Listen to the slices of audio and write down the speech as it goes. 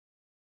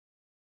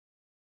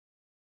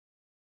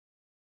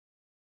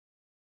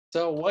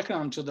So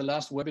welcome to the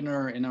last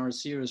webinar in our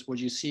series, What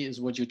You See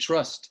is What You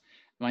Trust.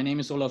 My name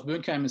is Olaf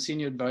Böhnke. I'm a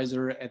senior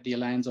advisor at the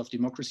Alliance of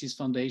Democracies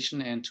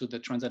Foundation and to the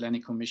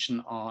Transatlantic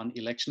Commission on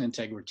Election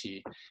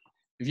Integrity.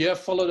 If you have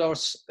followed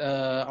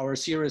our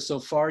series so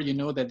far, you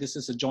know that this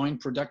is a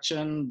joint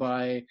production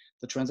by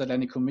the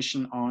Transatlantic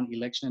Commission on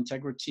Election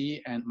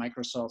Integrity and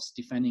Microsoft's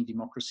Defending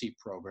Democracy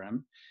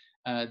program.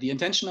 The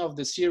intention of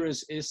the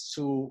series is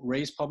to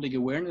raise public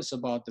awareness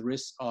about the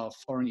risks of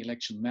foreign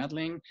election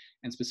meddling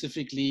and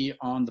specifically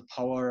on the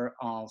power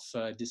of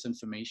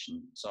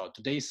disinformation. So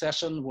today's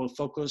session will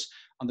focus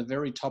on the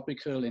very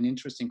topical and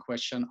interesting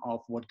question of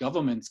what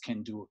governments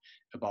can do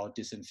about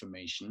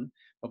disinformation.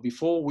 But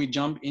before we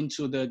jump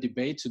into the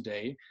debate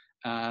today,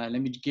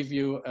 let me give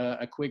you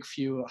a quick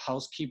few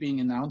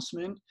housekeeping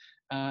announcement.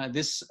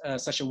 This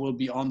session will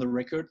be on the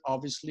record,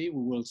 obviously.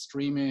 We will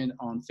stream it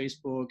on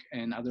Facebook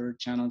and other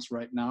channels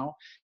right now,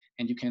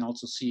 and you can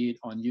also see it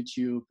on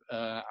YouTube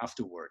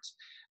afterwards.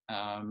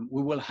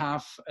 We will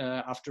have,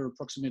 after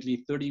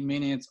approximately 30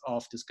 minutes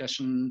of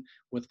discussion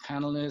with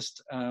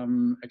panelists,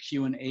 a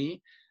Q&A.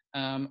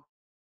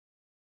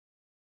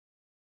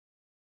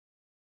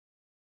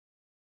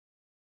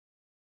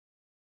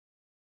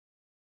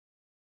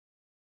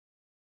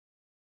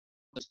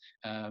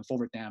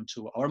 Forward them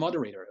to our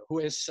moderator, who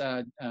is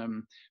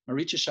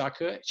Marietje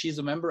Schaake. She's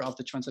a member of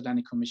the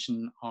Transatlantic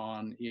Commission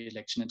on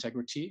Election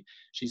Integrity.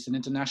 She's an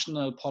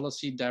international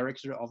policy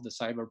director of the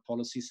Cyber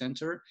Policy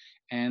Center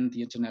and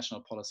the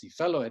International Policy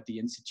Fellow at the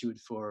Institute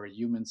for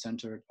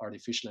Human-Centered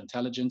Artificial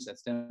Intelligence at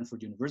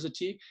Stanford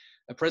University,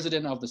 a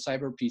president of the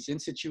CyberPeace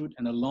Institute,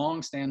 and a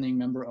long-standing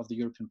member of the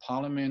European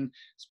Parliament,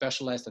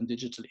 specialized on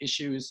digital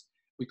issues.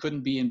 We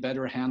couldn't be in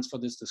better hands for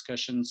this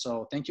discussion.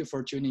 So thank you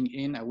for tuning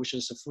in. I wish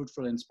us a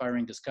fruitful,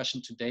 inspiring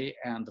discussion today,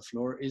 and the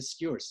floor is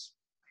yours.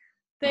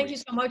 Thank you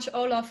so much,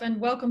 Olaf, and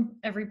welcome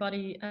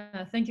everybody.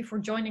 Thank you for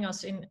joining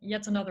us in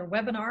yet another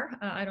webinar.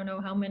 I don't know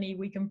how many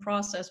we can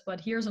process, but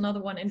here's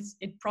another one, and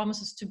it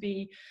promises to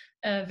be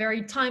a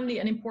very timely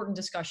and important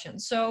discussion.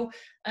 So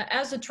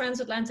as the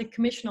Transatlantic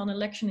Commission on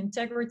Election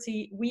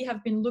Integrity, we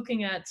have been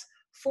looking at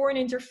foreign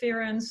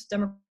interference,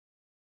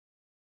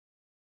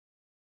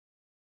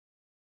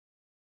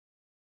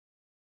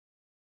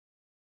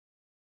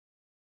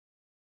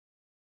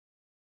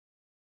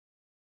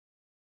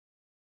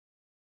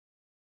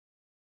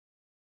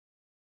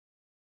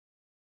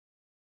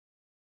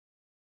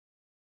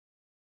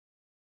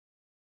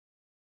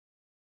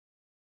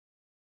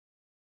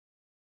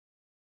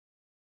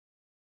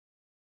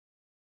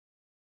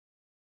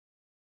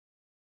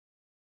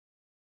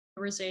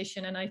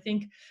 and I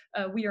think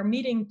we are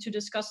meeting to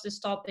discuss this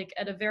topic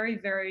at a very,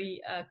 very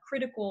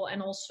critical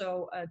and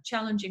also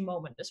challenging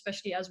moment,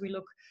 especially as we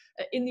look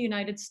in the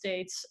United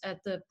States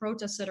at the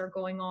protests that are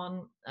going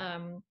on,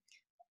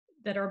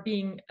 that are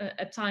being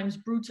at times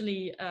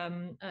brutally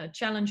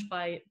challenged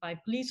by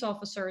police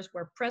officers,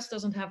 where press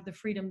doesn't have the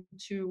freedom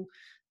to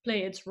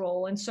play its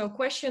role. And so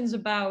questions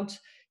about,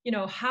 you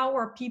know, how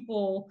are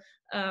people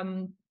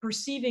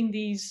perceiving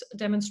these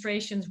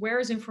demonstrations? Where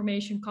is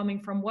information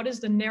coming from? What is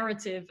the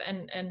narrative?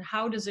 And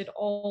how does it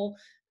all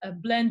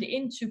blend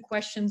into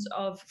questions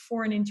of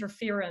foreign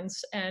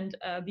interference and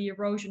the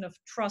erosion of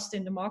trust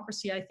in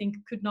democracy, I think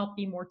could not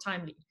be more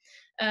timely.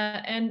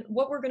 And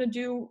what we're going to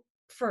do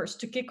first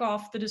to kick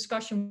off the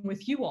discussion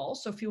with you all,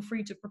 so feel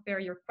free to prepare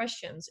your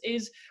questions,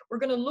 is we're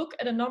going to look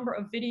at a number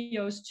of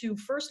videos to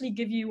firstly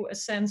give you a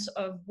sense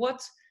of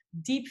what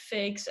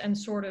deepfakes and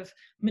sort of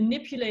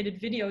manipulated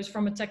videos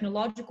from a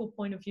technological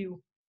point of view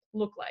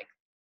look like.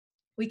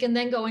 We can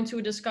then go into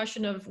a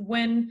discussion of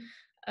when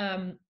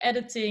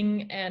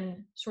editing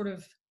and sort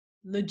of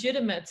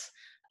legitimate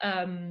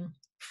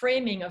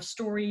framing of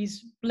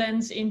stories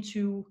blends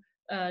into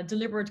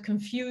deliberate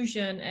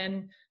confusion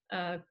and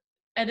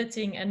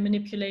editing and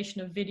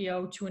manipulation of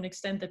video to an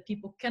extent that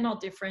people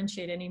cannot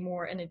differentiate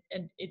anymore, and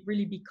it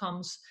really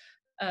becomes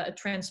a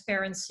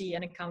transparency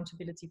and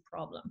accountability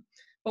problem.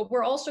 But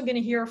we're also going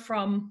to hear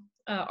from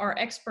our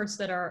experts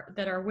that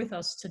are with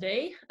us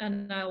today,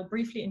 and I'll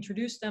briefly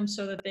introduce them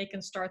so that they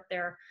can start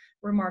their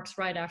remarks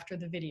right after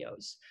the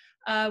videos.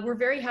 We're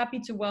very happy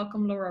to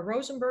welcome Laura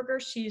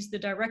Rosenberger. She's the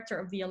director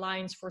of the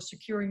Alliance for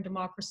Securing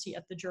Democracy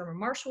at the German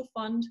Marshall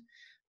Fund.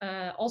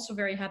 Also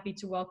very happy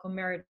to welcome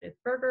Meredith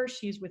Berger.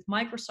 She's with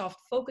Microsoft,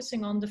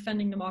 focusing on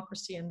defending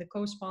democracy and the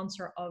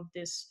co-sponsor of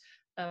this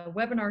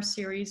webinar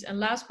series. And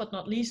last but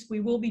not least,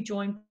 we will be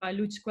joined by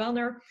Lutz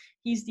Güllner.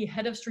 He's the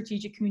head of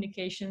strategic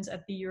communications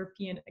at the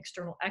European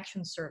External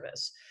Action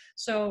Service.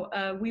 So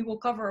we will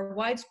cover a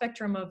wide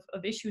spectrum of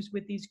issues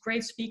with these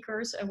great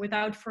speakers. And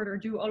without further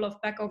ado,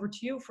 Olaf, back over to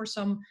you for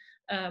some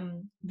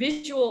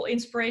visual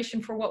inspiration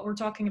for what we're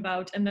talking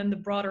about, and then the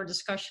broader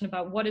discussion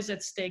about what is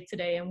at stake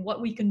today and what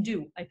we can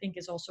do, I think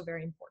is also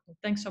very important.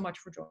 Thanks so much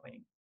for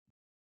joining.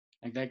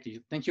 Exactly.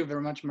 Thank you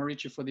very much,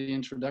 Marietje, for the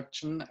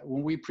introduction.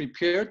 When we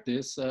prepared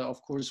this,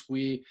 of course,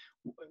 we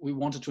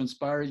wanted to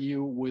inspire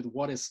you with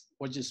what is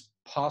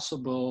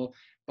possible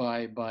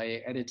by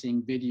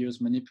editing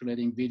videos,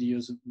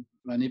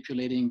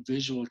 manipulating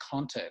visual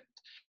content.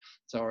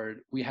 So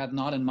we had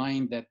not in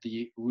mind that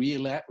the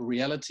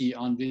reality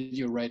on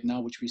video right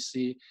now, which we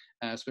see,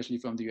 especially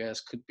from the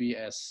US, could be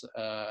as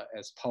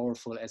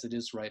powerful as it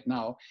is right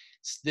now.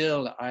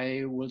 Still,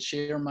 I will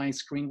share my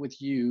screen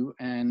with you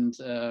and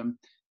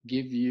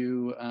give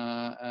you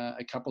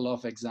a couple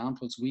of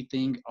examples we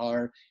think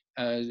are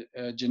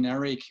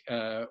generic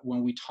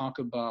when we talk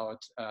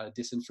about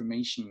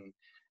disinformation.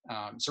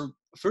 So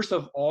first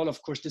of all,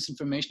 of course,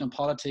 disinformation in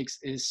politics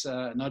is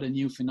not a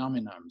new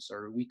phenomenon.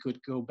 So we could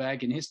go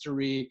back in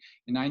history.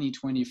 In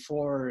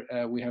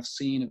 1924, we have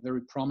seen a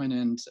very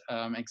prominent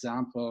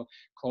example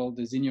called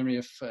the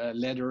Zinyarev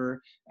letter,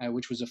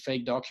 which was a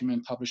fake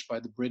document published by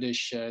the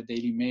British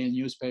Daily Mail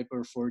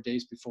newspaper 4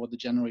 days before the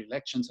general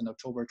elections in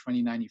October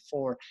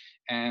 2094.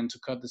 And to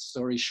cut the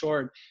story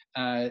short,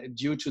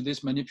 due to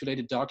this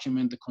manipulated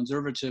document, the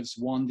Conservatives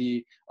won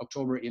the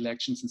October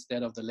elections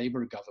instead of the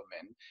Labour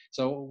government.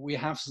 So we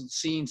have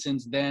seen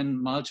since then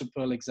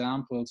multiple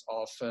examples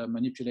of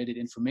manipulated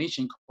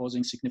information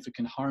causing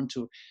significant harm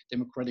to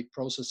democratic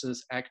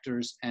processes,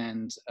 actors,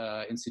 and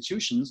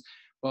institutions.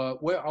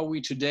 But where are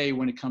we today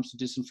when it comes to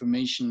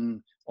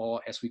disinformation, or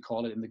as we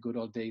call it in the good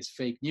old days,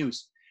 fake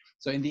news?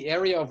 So in the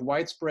area of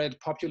widespread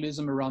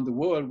populism around the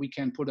world, we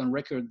can put on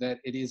record that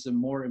it is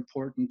more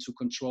important to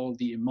control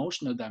the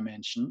emotional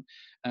dimension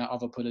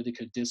of a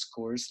political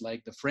discourse,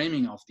 like the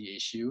framing of the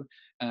issue,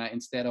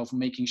 instead of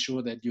making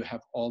sure that you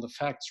have all the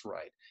facts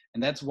right.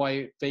 And that's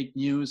why fake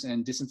news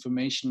and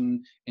disinformation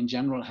in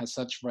general has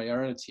such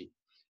virality.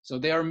 So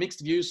there are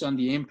mixed views on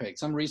the impact.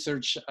 Some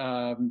research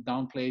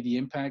downplay the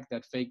impact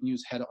that fake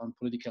news had on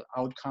political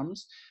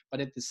outcomes.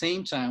 But at the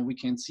same time, we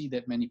can see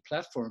that many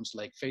platforms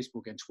like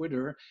Facebook and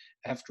Twitter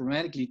have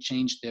dramatically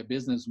changed their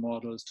business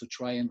models to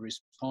try and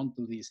respond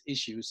to these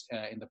issues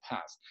in the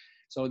past.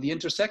 So the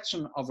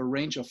intersection of a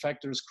range of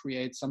factors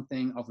creates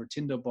something of a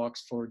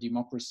tinderbox for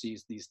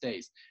democracies these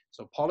days.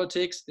 So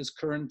politics is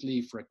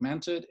currently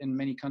fragmented in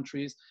many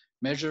countries.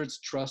 Measured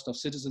trust of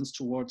citizens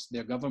towards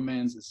their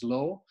governments is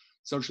low.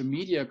 Social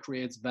media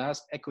creates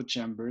vast echo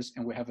chambers,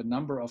 and we have a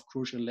number of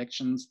crucial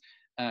elections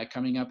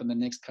coming up in the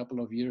next couple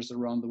of years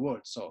around the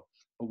world. So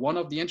one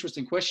of the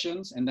interesting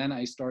questions, and then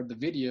I start the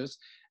videos,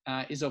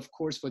 is of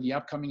course for the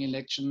upcoming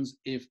elections,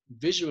 if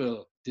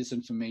visual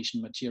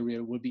disinformation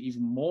material will be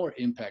even more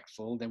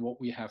impactful than what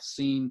we have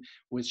seen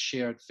with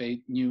shared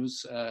fake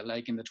news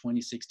like in the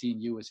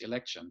 2016 US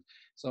election.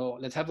 So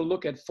let's have a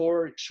look at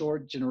 4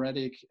 short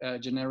generic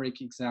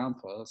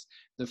examples.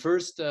 The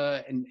first,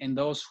 and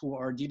those who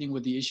are dealing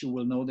with the issue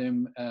will know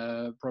them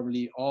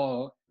probably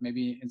all,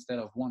 maybe instead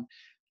of one.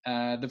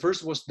 The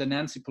first was the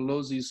Nancy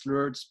Pelosi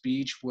slurred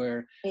speech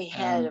where they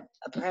had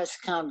a press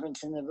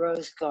conference in the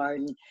Rose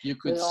Garden. You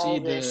could see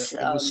it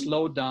was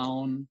slowed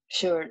down.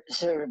 Sort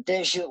of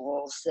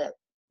visuals that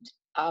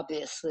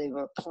obviously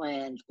were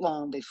planned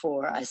long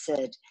before I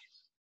said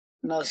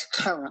most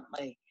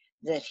currently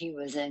that he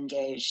was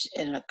engaged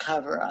in a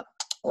cover-up.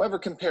 However,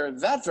 compare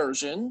that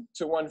version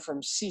to one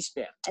from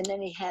C-SPAN. And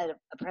then he had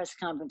a press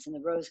conference in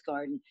the Rose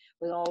Garden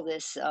with all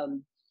this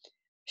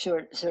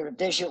sort of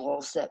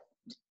visuals that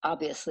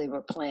obviously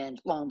were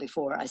planned long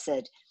before I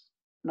said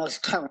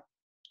most current.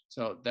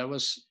 So that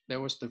was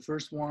the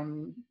first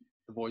one.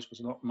 The voice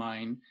was not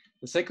mine.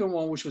 The second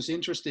one, which was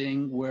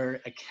interesting, where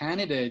a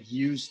candidate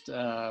used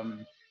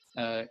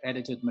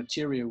edited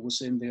material, was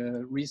in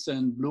the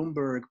recent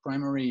Bloomberg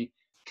primary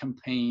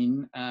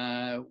campaign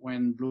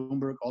when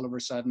Bloomberg all of a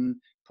sudden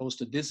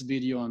posted this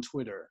video on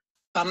Twitter.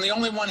 I'm the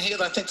only one here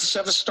that I think that's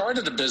ever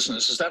started a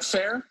business. Is that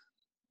fair?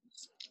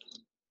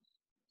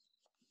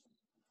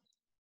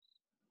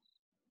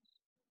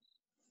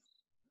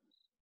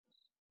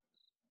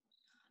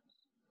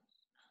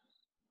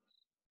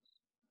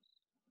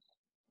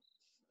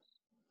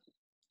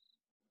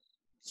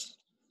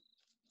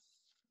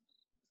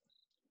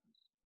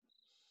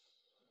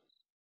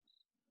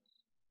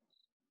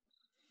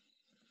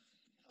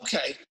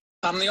 Okay,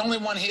 I'm the only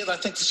one here that I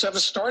think that's ever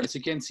started. As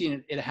you can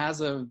see, it has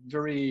a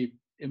very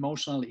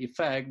emotional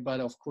effect, but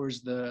of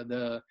course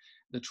the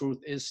truth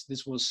is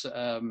this was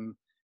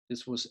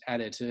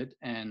edited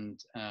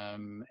and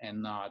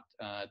not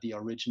the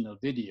original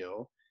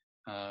video.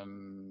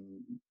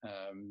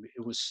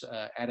 It was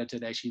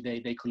edited.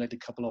 Actually, they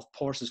collected a couple of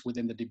pauses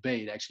within the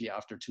debate. Actually,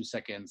 after 2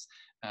 seconds,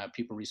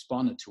 people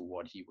responded to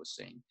what he was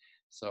saying.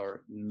 So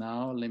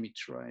now let me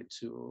try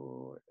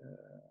to.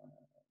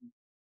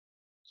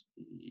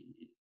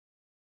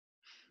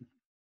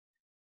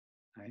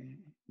 I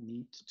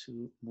need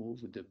to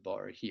move the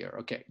bar here.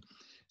 Okay,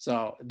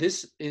 so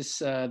this is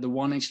the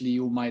one actually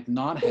you might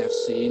not have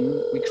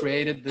seen. We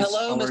created this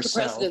Hello, ourselves. Mr.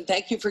 President.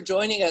 Thank you for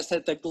joining us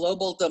at the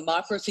Global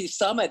Democracy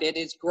Summit. It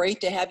is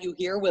great to have you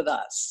here with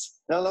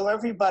us. Hello,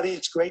 everybody.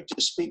 It's great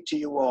to speak to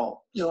you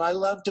all. You know, I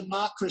love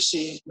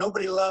democracy.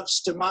 Nobody loves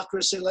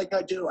democracy like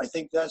I do. I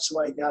think that's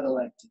why I got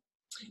elected.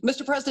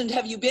 Mr. President,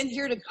 have you been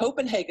here to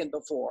Copenhagen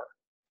before?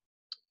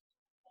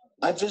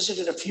 I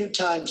visited a few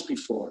times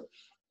before,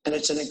 and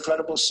it's an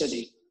incredible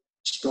city.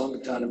 Strong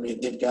economy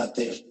they've got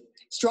there.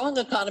 Strong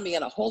economy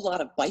and a whole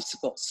lot of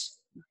bicycles.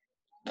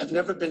 I've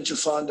never been too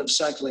fond of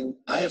cycling.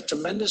 I have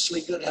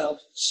tremendously good health,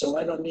 so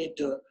I don't need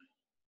to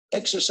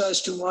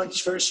exercise too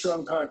much. Very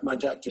strong heart, my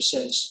doctor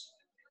says.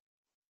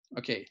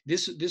 Okay,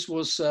 this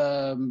was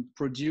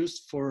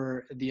produced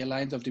for the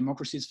Alliance of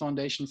Democracies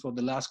Foundation for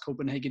the last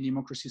Copenhagen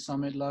Democracy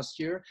Summit last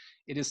year.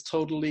 It is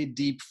totally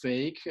deep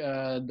fake.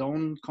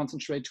 Don't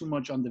concentrate too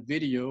much on the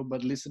video,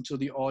 but listen to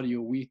the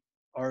audio. We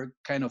are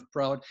kind of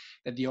proud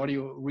that the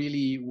audio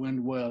really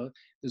went well.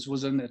 This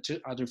was an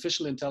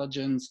artificial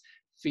intelligence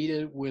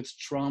feeded with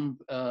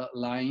Trump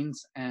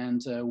lines, and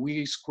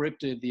we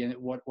scripted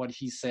what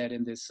he said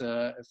in this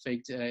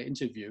faked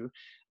interview.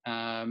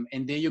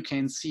 And there you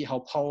can see how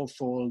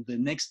powerful the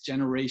next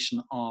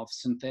generation of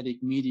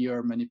synthetic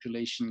media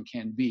manipulation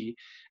can be.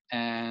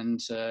 And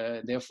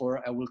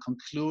therefore, I will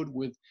conclude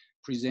with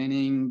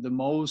presenting the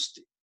most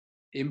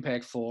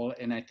impactful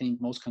and I think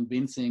most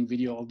convincing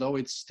video, although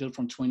it's still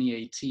from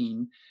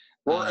 2018.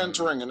 We're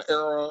entering an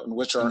era in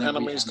which our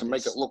enemies can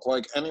make it look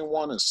like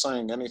anyone is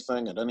saying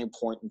anything at any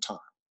point in time,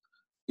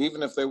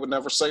 even if they would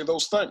never say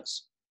those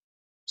things.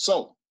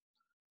 So,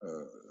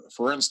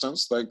 for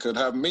instance, they could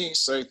have me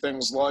say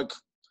things like,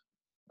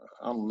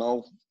 I don't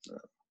know,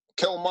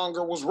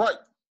 Killmonger was right,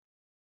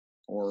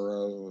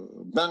 or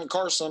Ben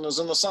Carson is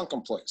in the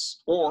sunken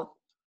place, or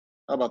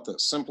how about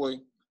this,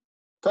 simply,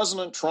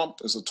 President Trump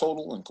is a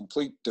total and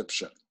complete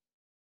dipshit.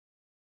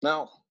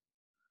 Now,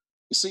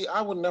 you see,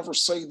 I would never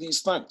say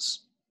these things,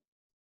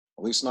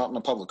 at least not in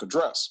a public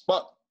address,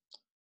 but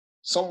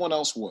someone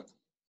else would.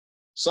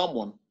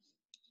 Someone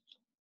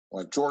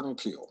like Jordan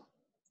Peele.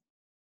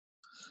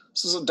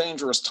 This is a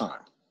dangerous time.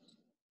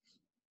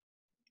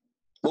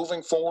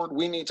 Moving forward,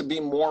 we need to be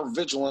more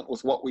vigilant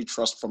with what we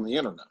trust from the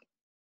internet.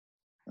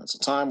 It's a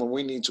time when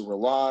we need to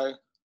rely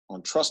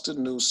on trusted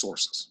news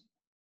sources.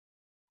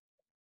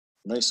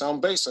 It may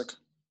sound basic,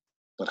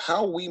 but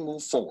how we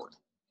move forward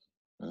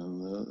in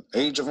the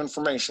age of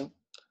information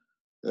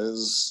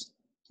is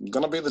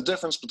going to be the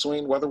difference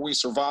between whether we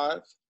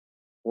survive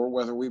or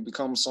whether we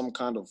become some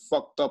kind of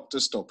fucked up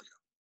dystopia.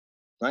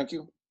 Thank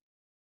you.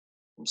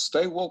 And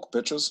stay woke,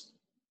 bitches.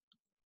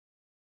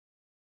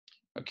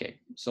 Okay,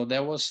 so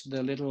that was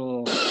the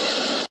little,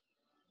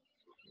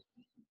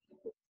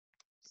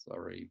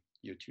 sorry,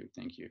 YouTube,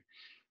 thank you.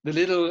 The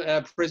little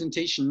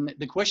presentation.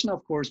 The question,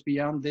 of course,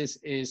 beyond this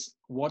is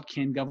what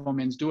can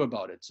governments do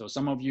about it? So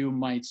some of you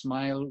might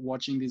smile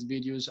watching these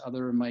videos,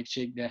 others might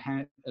shake their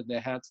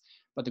heads.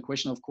 But the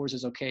question, of course,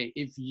 is, okay,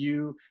 if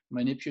you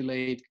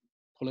manipulate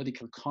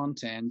political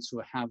content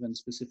to have a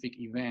specific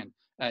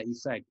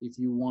effect, if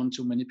you want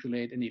to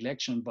manipulate an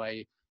election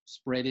by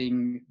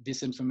spreading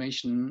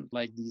disinformation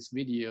like these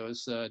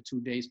videos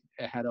 2 days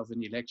ahead of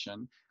an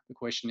election, the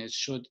question is,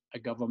 should a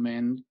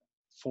government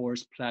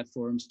force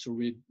platforms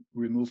to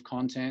remove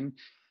content?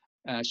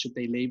 Should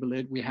they label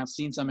it? We have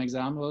seen some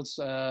examples,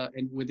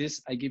 and with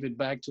this, I give it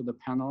back to the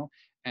panel,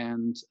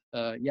 and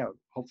yeah,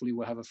 hopefully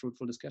we'll have a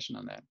fruitful discussion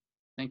on that.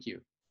 Thank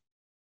you.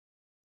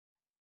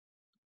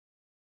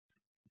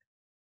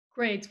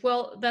 Great.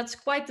 Well, that's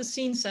quite the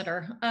scene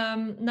setter.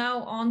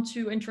 Now on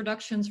to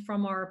introductions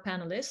from our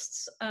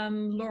panelists.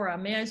 Laura,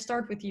 may I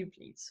start with you,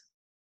 please?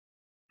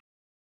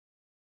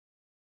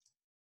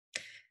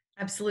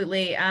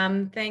 Absolutely.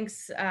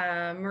 Thanks,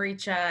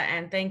 Marietje,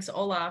 and thanks,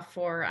 Olaf,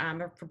 for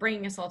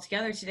bringing us all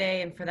together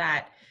today, and for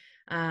that,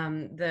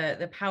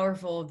 the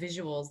powerful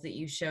visuals that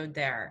you showed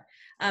there.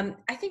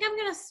 I think I'm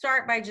going to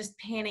start by just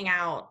panning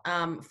out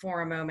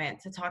for a moment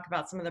to talk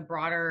about some of the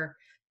broader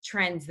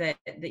trends that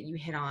you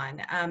hit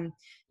on.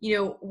 You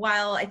know,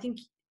 while I think,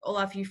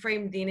 Olaf, you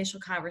framed the initial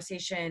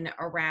conversation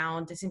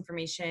around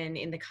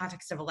disinformation in the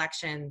context of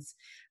elections,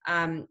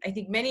 I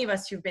think many of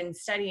us who've been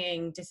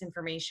studying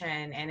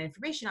disinformation and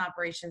information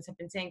operations have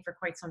been saying for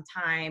quite some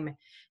time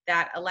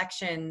that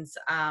elections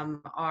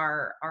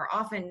are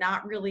often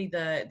not really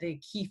the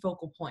key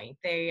focal point.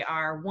 They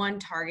are one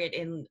target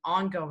in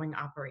ongoing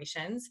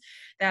operations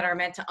that are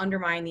meant to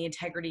undermine the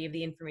integrity of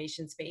the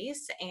information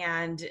space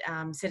and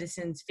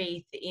citizens'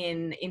 faith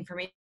in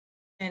information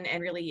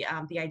and really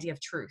the idea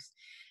of truth.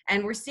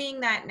 And we're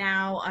seeing that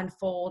now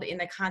unfold in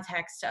the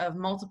context of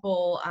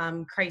multiple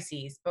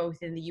crises,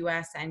 both in the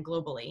US and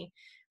globally.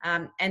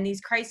 And these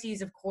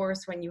crises, of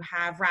course, when you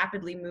have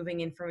rapidly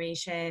moving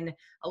information,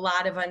 a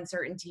lot of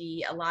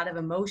uncertainty, a lot of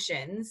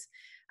emotions,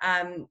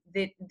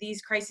 that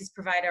these crises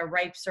provide a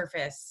ripe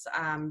surface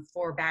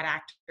for bad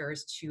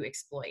actors to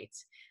exploit.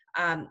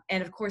 And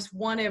of course,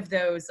 one of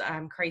those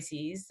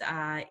crises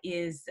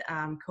is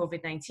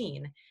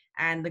COVID-19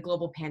 and the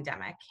global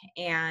pandemic.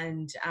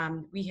 And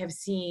we have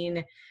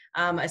seen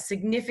a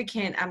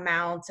significant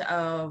amount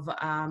of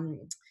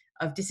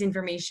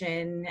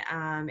disinformation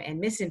and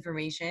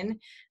misinformation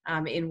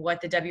in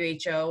what the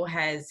WHO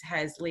has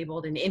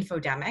labeled an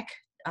infodemic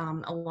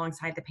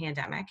alongside the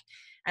pandemic.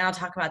 And I'll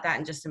talk about that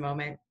in just a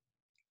moment.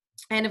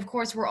 And of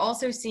course, we're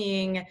also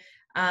seeing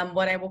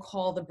what I will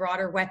call the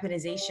broader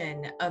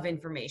weaponization of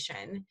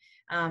information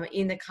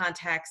in the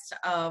context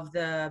of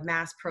the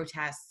mass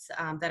protests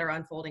that are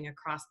unfolding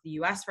across the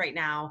US right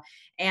now,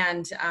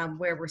 and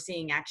where we're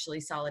seeing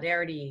actually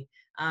solidarity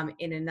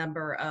in a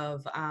number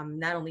of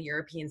not only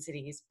European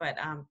cities, but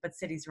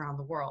cities around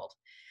the world.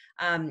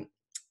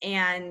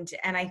 And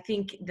I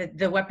think that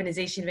the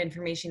weaponization of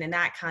information in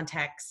that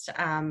context,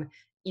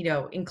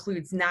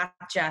 includes not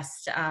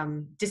just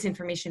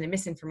disinformation and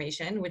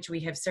misinformation, which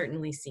we have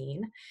certainly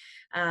seen,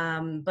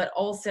 but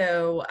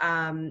also,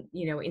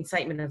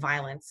 incitement of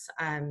violence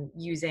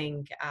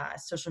using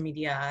social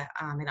media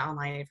and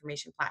online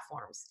information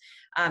platforms.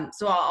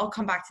 So I'll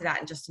come back to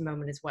that in just a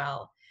moment as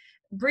well.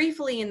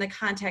 Briefly, in the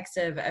context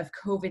of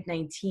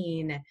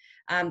COVID-19,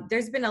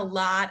 there's been a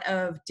lot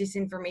of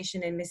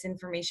disinformation and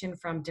misinformation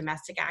from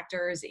domestic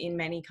actors in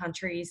many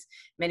countries,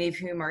 many of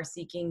whom are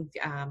seeking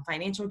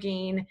financial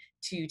gain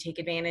to take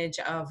advantage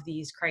of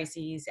these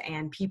crises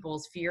and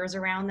people's fears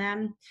around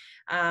them.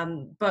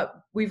 But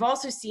we've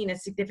also seen a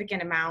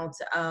significant amount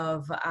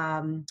of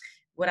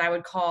what I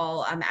would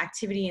call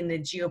activity in the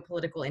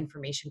geopolitical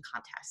information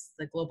contest,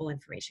 the global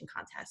information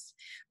contest,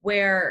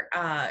 where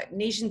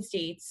nation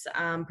states,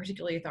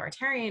 particularly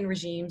authoritarian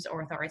regimes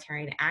or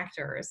authoritarian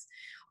actors,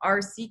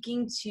 are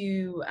seeking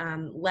to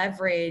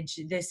leverage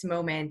this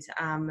moment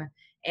and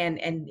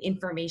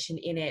information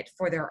in it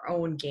for their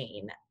own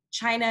gain.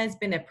 China has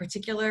been a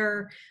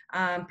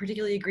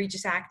particularly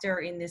egregious actor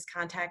in this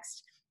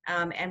context.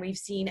 And we've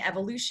seen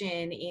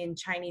evolution in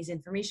Chinese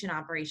information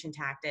operation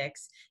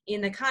tactics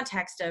in the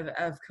context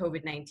of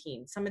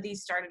COVID-19. Some of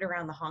these started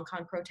around the Hong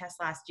Kong protests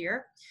last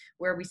year,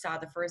 where we saw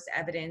the first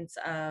evidence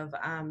of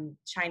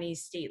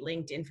Chinese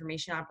state-linked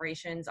information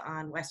operations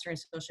on Western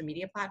social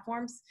media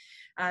platforms.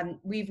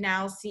 We've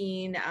now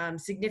seen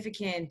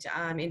significant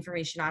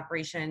information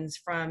operations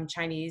from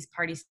Chinese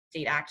party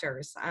state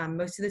actors,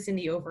 most of this in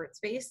the overt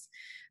space.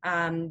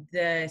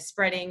 The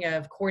spreading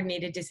of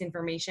coordinated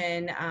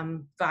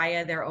disinformation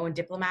via their own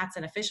diplomats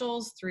and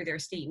officials through their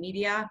state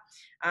media,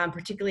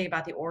 particularly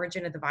about the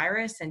origin of the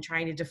virus and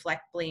trying to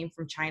deflect blame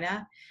from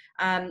China,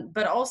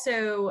 but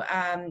also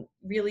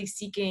really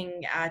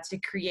seeking to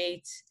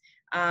create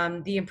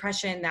the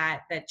impression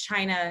that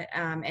China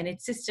and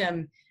its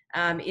system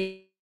is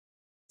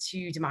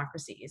to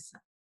democracies.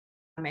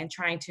 And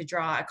trying to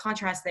draw a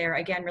contrast there,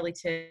 again, really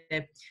to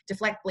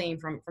deflect blame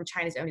from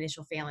China's own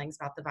initial failings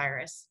about the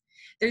virus.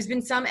 There's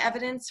been some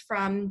evidence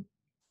from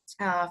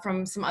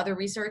some other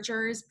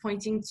researchers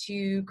pointing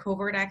to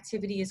covert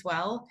activity as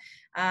well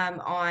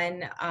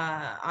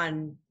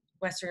on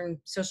Western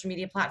social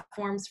media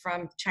platforms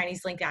from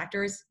Chinese-linked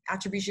actors.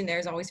 Attribution there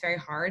is always very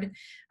hard,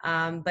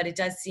 but it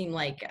does seem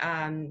like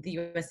the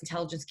U.S.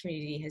 intelligence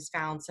community has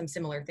found some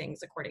similar things,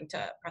 according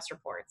to press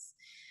reports.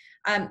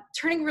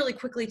 Turning really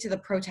quickly to the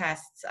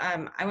protests,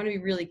 I want to be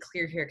really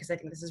clear here because I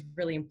think this is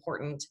really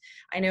important.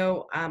 I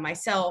know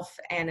myself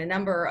and a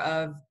number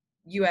of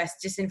U.S.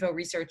 disinfo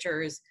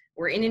researchers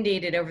were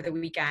inundated over the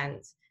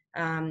weekend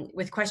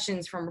with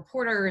questions from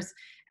reporters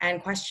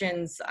and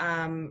questions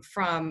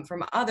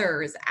from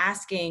others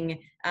asking,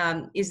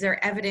 is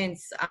there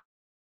evidence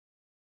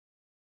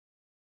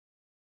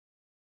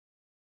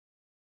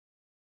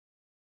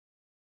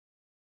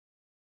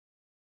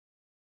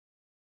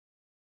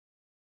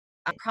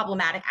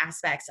problematic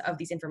aspects of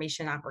these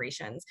information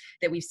operations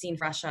that we've seen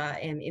from Russia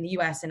in the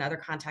US and other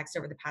contexts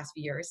over the past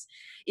few years,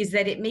 is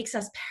that it makes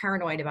us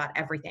paranoid about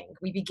everything.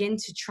 We begin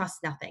to trust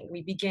nothing.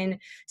 We begin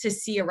to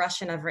see a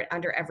Russian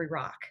under every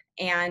rock.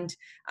 And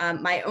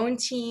my own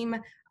team,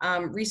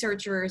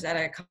 researchers at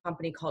a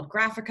company called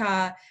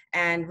Graphica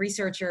and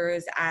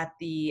researchers at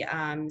the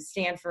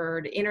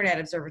Stanford Internet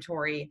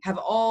Observatory have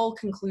all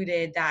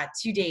concluded that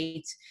to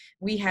date,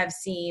 we have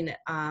seen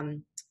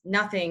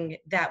nothing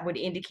that would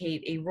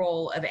indicate a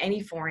role of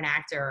any foreign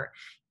actor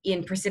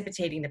in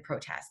precipitating the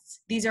protests.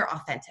 These are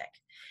authentic.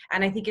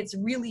 And I think it's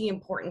really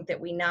important that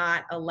we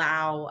not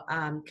allow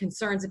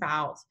concerns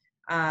about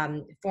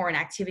foreign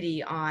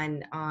activity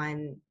on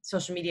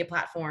social media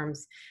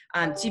platforms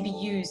to be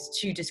used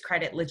to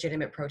discredit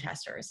legitimate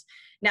protesters.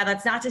 Now,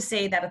 that's not to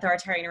say that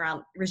authoritarian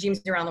regimes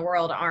around the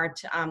world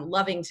aren't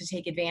loving to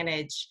take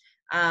advantage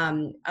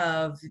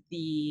of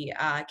the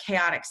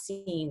chaotic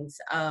scenes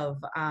of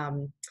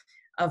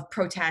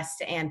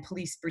protests and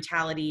police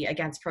brutality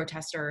against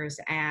protesters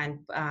and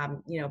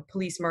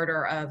police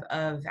murder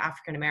of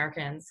African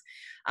Americans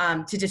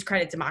to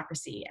discredit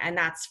democracy, and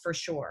that's for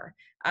sure.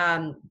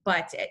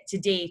 But to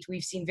date,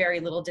 we've seen very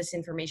little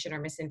disinformation or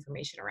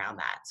misinformation around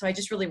that. So I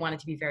just really wanted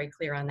to be very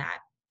clear on that.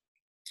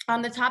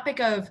 On the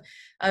topic of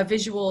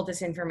visual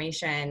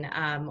disinformation,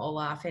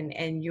 Olaf,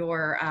 and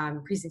your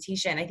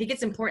presentation, I think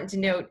it's important to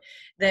note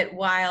that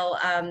while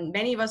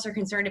many of us are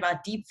concerned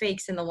about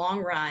deepfakes in the long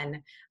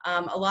run,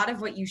 a lot of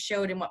what you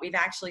showed and what we've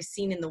actually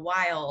seen in the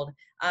wild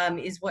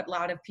is what a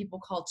lot of people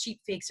call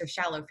cheap fakes or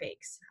shallow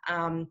fakes.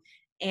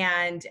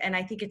 And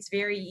I think it's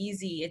very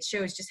easy. It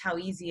shows just how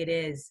easy it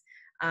is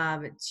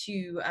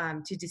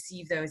to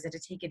deceive those and to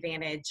take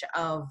advantage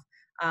of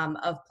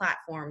of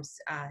platforms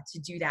to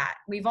do that.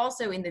 We've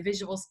also, in the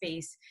visual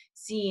space,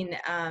 seen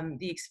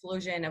the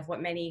explosion of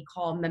what many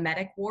call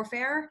memetic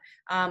warfare,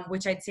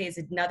 which I'd say is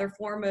another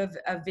form of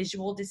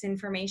visual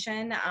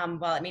disinformation.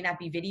 While it may not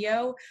be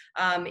video,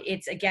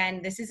 it's,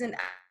 again, this isn't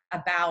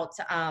about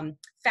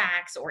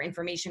facts or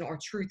information or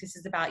truth. This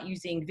is about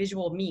using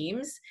visual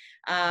memes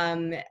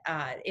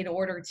in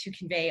order to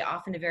convey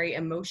often a very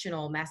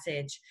emotional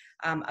message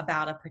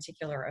about a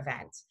particular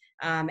event.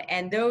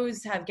 And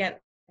those have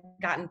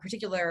gotten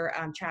particular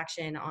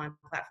traction on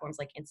platforms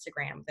like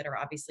Instagram that are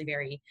obviously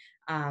very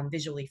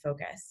visually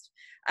focused.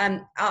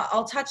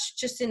 I'll touch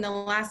just in the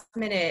last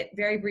minute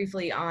very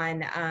briefly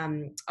on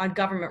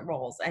government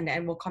roles,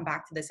 and we'll come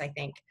back to this, I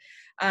think.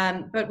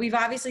 But we've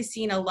obviously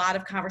seen a lot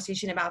of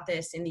conversation about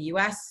this in the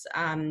US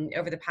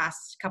over the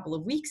past couple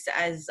of weeks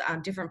as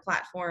different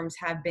platforms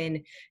have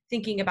been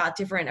thinking about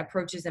different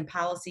approaches and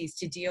policies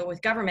to deal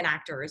with government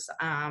actors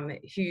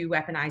who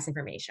weaponize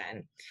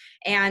information.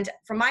 And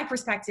from my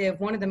perspective,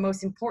 one of the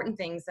most important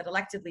things that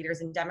elected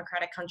leaders in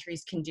democratic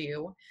countries can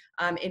do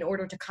in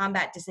order to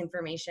combat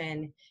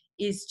disinformation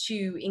is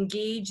to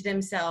engage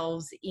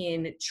themselves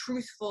in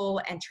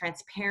truthful and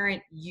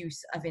transparent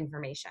use of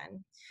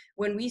information.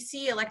 When we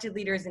see elected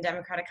leaders in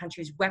democratic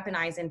countries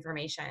weaponize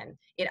information,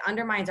 it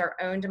undermines our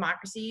own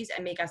democracies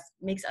and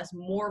makes us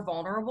more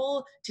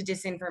vulnerable to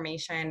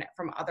disinformation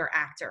from other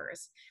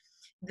actors.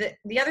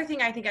 The other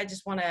thing I think I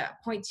just want to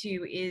point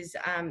to is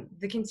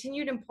the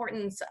continued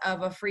importance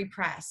of a free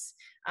press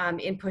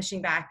in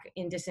pushing back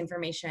in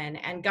disinformation,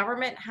 and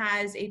government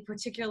has a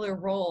particular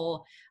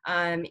role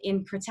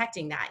in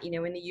protecting that. You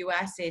know, in the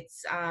U.S.,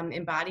 it's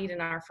embodied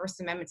in our First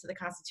Amendment to the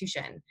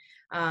Constitution.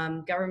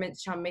 Government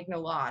shall make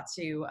no law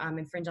to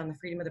infringe on the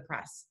freedom of the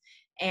press.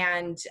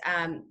 And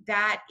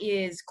that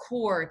is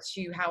core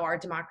to how our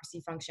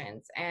democracy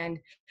functions. And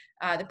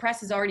the press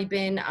has already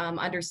been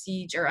under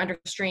siege or under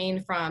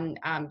strain from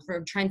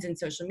trends in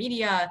social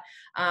media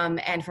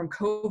and from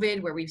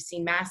COVID, where we've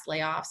seen mass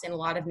layoffs in a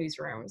lot of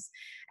newsrooms.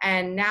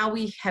 And now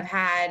we have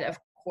had, of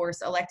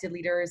course, elected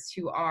leaders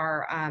who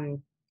are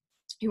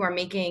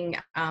making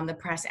the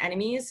press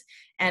enemies.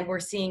 And we're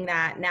seeing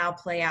that now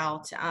play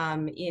out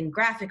in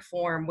graphic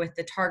form with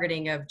the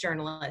targeting of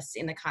journalists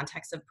in the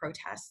context of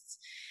protests.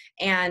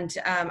 And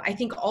I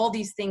think all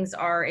these things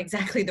are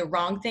exactly the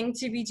wrong thing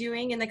to be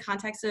doing in the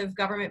context of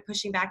government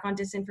pushing back on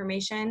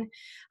disinformation.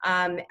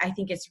 I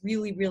think it's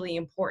really, really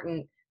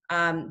important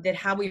that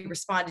how we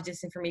respond to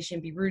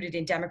disinformation be rooted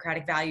in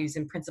democratic values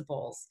and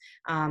principles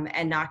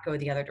and not go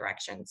the other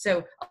direction.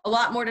 So a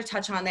lot more to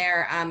touch on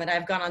there, and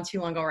I've gone on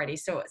too long already.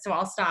 So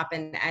I'll stop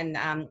and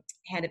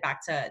hand it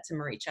back to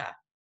Marietje.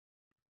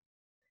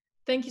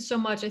 Thank you so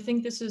much. I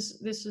think this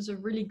is a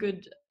really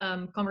good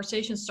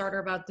conversation starter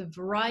about the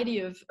variety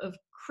of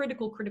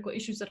critical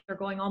issues that are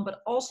going on,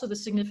 but also the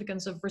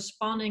significance of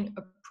responding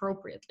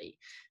appropriately.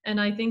 And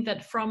I think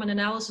that from an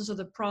analysis of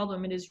the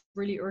problem, it is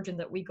really urgent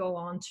that we go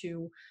on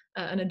to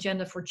an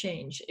agenda for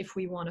change if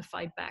we want to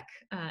fight back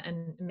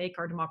and make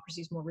our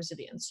democracies more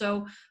resilient.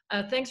 So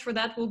thanks for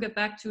that. We'll get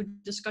back to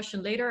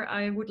discussion later.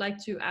 I would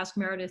like to ask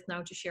Meredith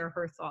now to share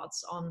her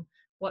thoughts on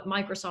what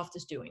Microsoft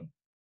is doing.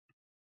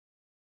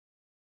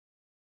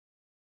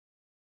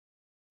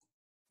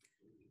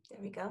 There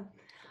we go.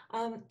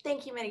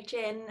 Thank you,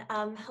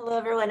 Marietje. Hello,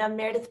 everyone. I'm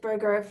Meredith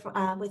Berger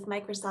with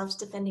Microsoft's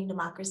Defending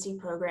Democracy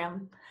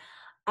program.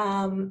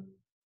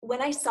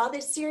 When I saw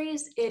this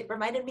series, it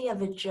reminded me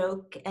of a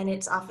joke, and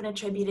it's often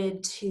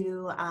attributed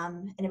to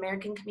an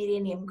American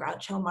comedian named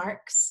Groucho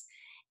Marx.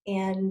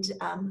 And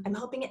I'm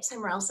hoping it's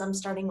somewhere else. I'm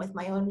starting with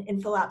my own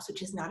info apps,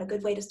 which is not a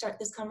good way to start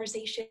this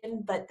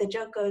conversation. But the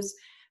joke goes,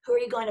 who are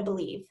you going to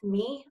believe,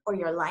 me or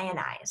your lion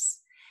eyes?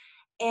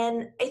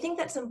 And I think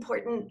that's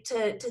important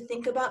to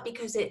think about,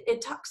 because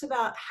it talks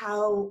about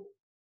how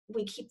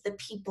we keep the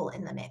people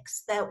in the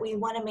mix, that we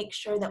want to make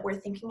sure that we're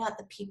thinking about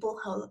the people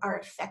who are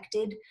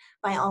affected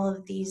by all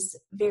of these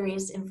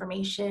various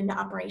information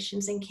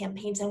operations and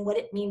campaigns and what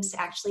it means to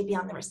actually be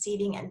on the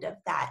receiving end of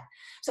that.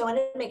 So I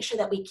wanted to make sure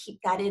that we keep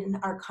that in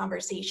our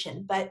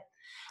conversation. But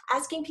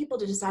asking people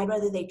to decide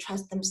whether they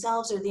trust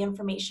themselves or the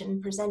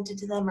information presented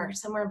to them or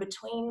somewhere in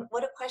between,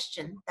 what a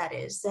question that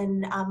is.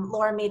 And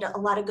Laura made a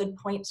lot of good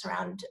points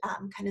around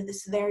kind of the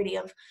severity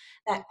of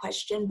that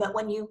question. But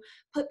when you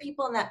put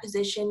people in that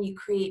position, you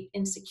create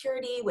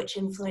insecurity, which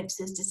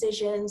influences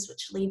decisions,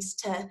 which leads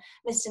to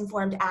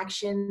misinformed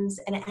actions,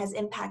 and it has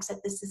impacts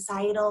at the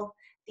societal,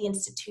 the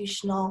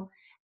institutional,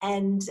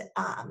 and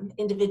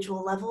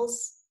individual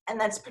levels. And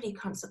that's pretty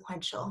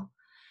consequential.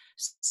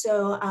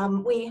 So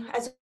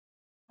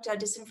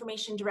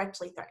disinformation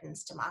directly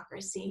threatens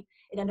democracy.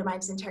 It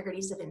undermines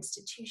integrities of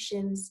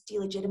institutions,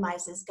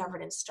 delegitimizes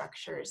governance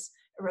structures,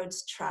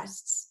 erodes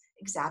trusts,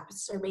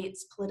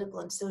 exacerbates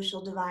political and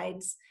social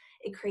divides.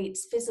 It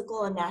creates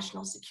physical and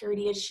national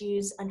security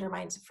issues,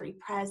 undermines a free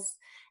press,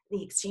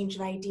 the exchange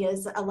of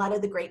ideas, a lot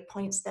of the great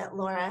points that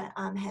Laura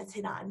has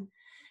hit on.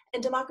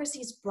 And democracy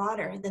is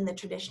broader than the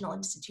traditional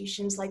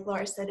institutions, like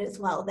Laura said as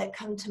well, that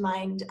come to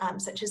mind,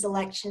 such as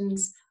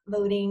elections,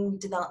 voting,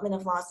 development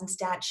of laws and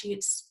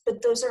statutes,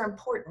 but those are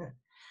important.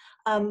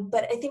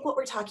 But I think what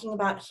we're talking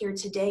about here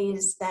today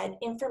is that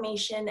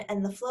information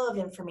and the flow of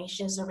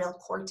information is a real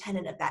core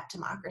tenet of that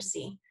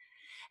democracy.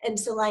 And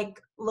so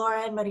like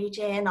Laura and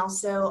Marietje and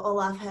also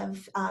Olaf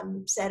have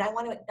said, I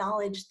want to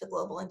acknowledge the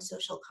global and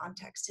social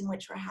context in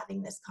which we're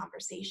having this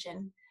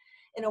conversation.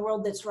 In a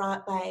world that's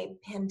wrought by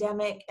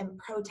pandemic and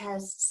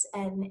protests,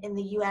 and in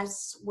the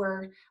US,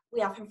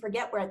 we often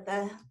forget we're at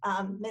the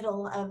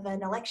middle of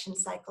an election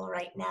cycle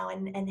right now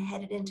and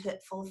headed into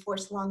it full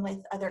force along with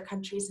other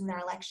countries and their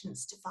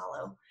elections to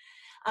follow.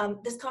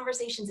 This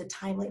conversation is a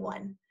timely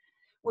one.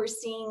 We're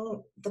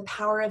seeing the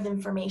power of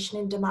information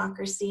in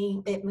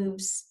democracy. It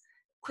moves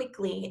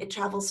quickly, it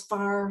travels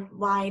far,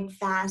 wide,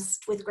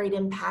 fast, with great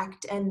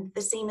impact, and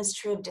the same is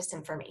true of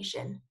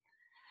disinformation.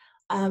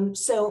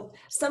 So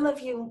some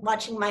of you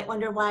watching might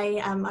wonder why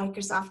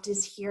Microsoft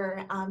is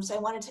here. So I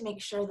wanted to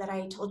make sure that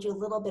I told you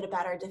a little bit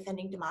about our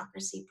Defending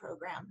Democracy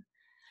program.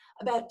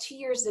 About 2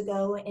 years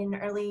ago, in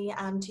early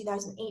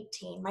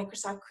 2018,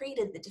 Microsoft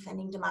created the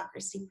Defending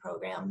Democracy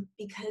program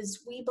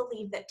because we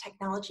believe that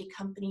technology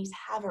companies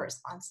have a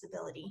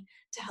responsibility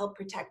to help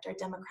protect our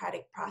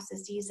democratic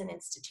processes and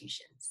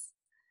institutions.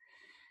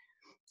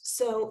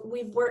 So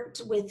we've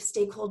worked with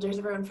stakeholders,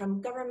 everyone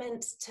from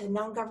governments to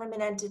non-government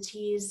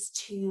entities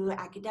to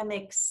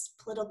academics,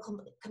 political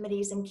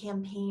committees and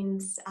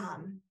campaigns,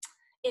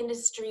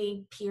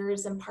 industry,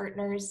 peers and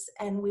partners,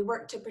 and we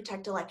work to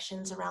protect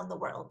elections around the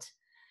world.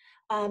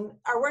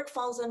 Our work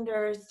falls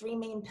under three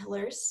main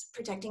pillars: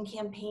 protecting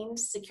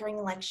campaigns, securing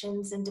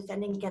elections, and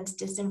defending against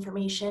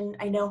disinformation.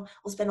 I know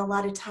we'll spend a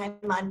lot of time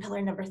on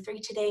pillar number 3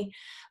 today,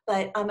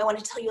 but I want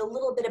to tell you a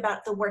little bit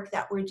about the work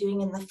that we're doing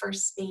in the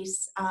first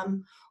space.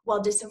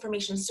 While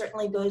disinformation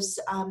certainly goes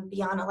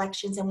beyond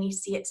elections and we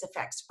see its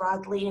effects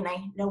broadly, and I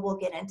know we'll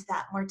get into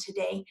that more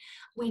today,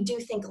 we do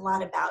think a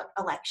lot about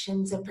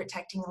elections and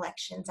protecting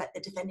elections at the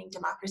Defending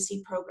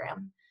Democracy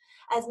program.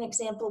 As an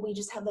example, we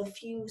just have a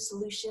few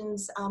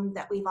solutions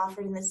that we've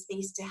offered in this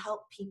space to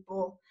help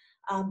people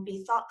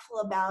be thoughtful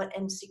about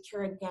and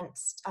secure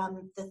against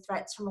the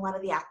threats from a lot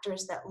of the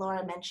actors that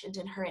Laura mentioned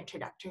in her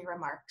introductory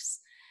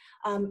remarks.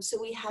 So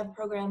we have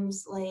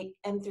programs like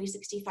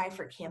M365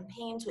 for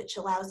campaigns, which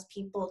allows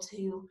people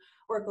to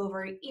work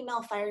over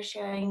email file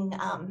sharing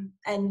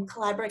and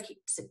collaborate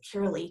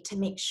securely to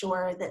make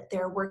sure that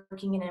they're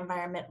working in an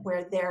environment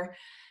where their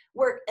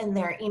work and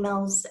their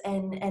emails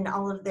and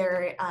all of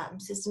their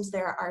systems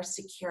there are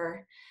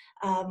secure.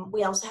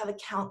 We also have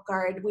Account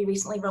Guard. We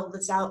recently rolled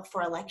this out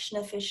for election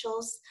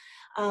officials.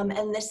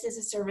 And this is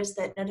a service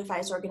that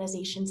notifies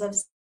organizations of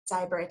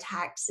cyber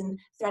attacks and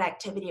threat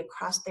activity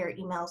across their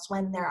emails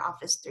when they're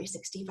Office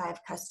 365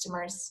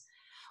 customers.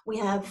 We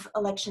have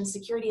election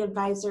security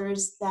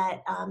advisors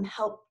that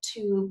help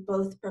to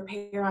both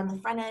prepare on the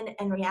front end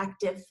and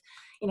reactive.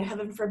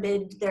 Heaven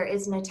forbid there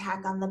is an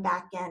attack on the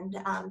back end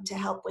to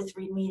help with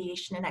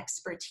remediation and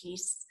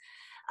expertise.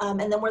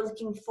 And then we're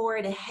looking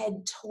forward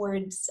ahead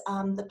towards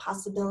the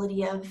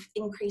possibility of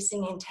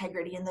increasing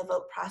integrity in the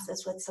vote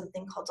process with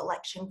something called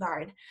Election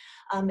Guard.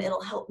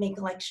 It'll help make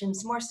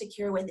elections more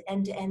secure with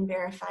end-to-end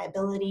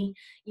verifiability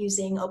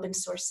using open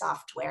source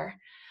software.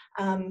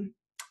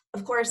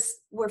 Of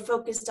course, we're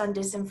focused on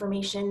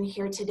disinformation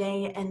here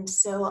today, and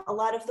so a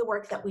lot of the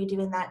work that we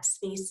do in that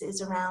space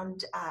is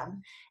around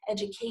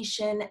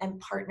education and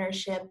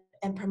partnership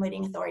and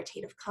promoting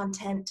authoritative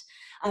content.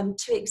 2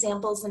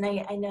 examples, and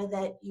I know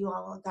that you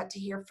all got to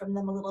hear from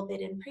them a little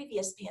bit in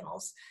previous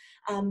panels,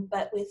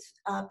 but with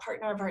a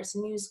partner of ours,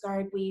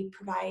 NewsGuard, we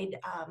provide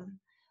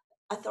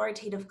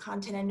authoritative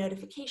content and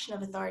notification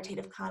of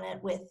authoritative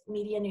content with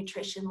media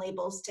nutrition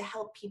labels to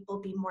help people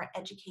be more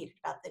educated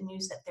about the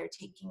news that they're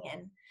taking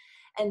in.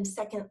 And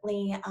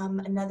secondly,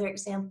 another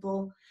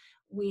example,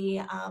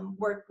 we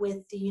work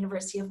with the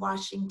University of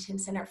Washington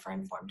Center for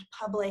Informed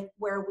Public,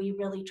 where we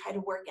really try to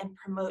work and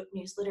promote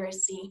news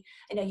literacy.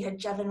 I know you had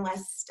Jevin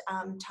West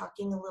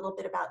talking a little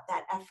bit about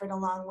that effort,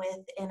 along with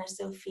Anna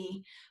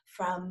Sophie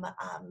from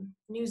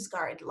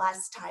NewsGuard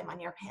last time on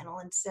your panel.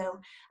 And so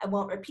I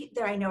won't repeat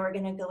there. I know we're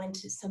going to go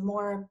into some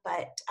more,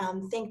 but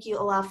thank you,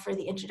 Olaf, for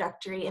the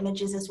introductory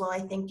images as well. I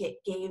think it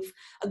gave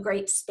a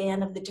great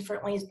span of the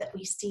different ways that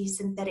we see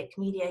synthetic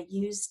media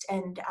used.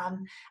 And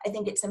I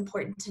think it's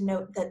important to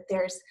note that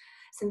there's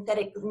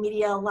synthetic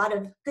media, a lot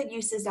of good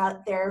uses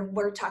out there.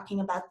 We're talking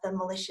about the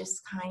malicious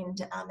kind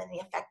and the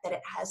effect that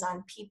it has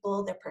on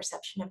people, their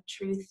perception of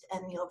truth,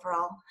 and the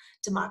overall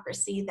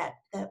democracy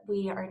that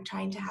we are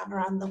trying to have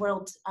around the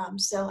world.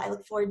 So I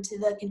look forward to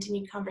the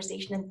continued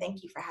conversation, and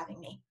thank you for having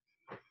me.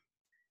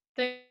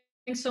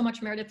 Thanks so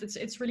much, Meredith.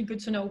 It's really good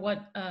to know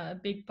what a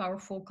big,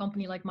 powerful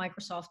company like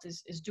Microsoft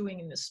is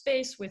doing in this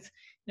space with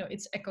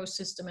its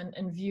ecosystem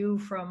and view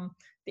from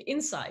the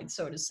inside,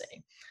 so to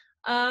say.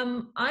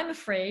 I'm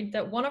afraid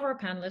that one of our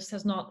panelists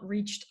has not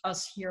reached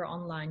us here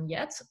online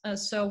yet.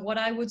 So what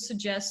I would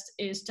suggest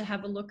is to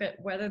have a look at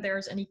whether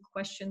there's any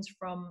questions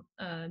from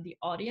the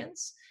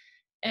audience.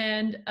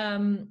 And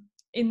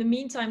in the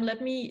meantime,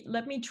 let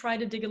me try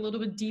to dig a little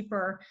bit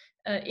deeper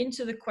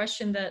into the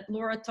question that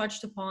Laura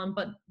touched upon,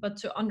 but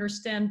to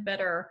understand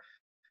better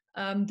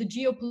the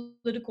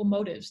geopolitical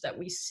motives that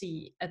we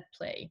see at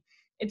play.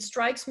 It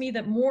strikes me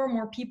that more and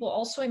more people,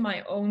 also in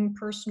my own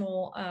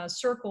personal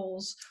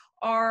circles,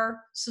 are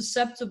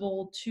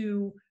susceptible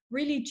to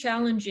really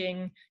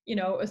challenging,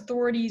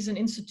 authorities and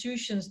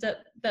institutions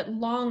that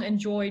long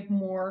enjoyed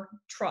more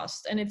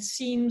trust. And it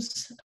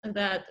seems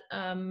that,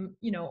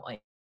 a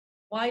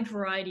wide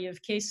variety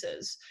of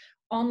cases,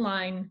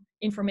 online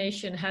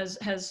information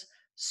has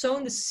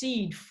sown the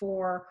seed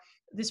for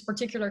this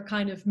particular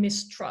kind of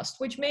mistrust,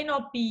 which may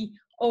not be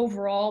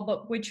overall,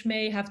 but which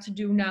may have to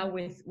do now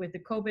with the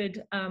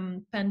COVID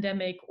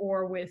pandemic,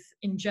 or with,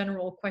 in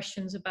general,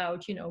 questions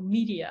about,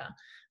 media,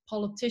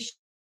 politicians.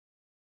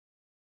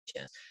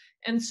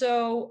 And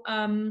so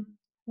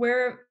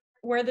where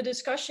the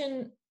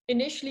discussion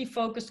initially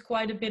focused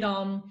quite a bit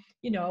on,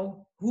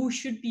 who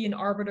should be an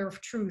arbiter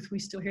of truth, we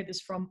still hear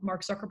this from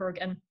Mark Zuckerberg,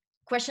 and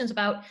questions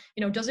about,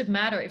 does it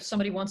matter if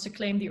somebody wants to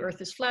claim the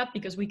earth is flat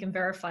because we can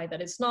verify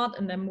that it's not,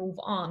 and then move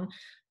on.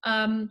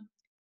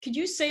 Could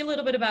you say a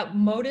little bit about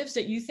motives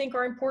that you think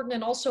are important,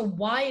 and also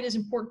why it is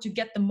important to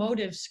get the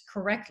motives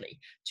correctly,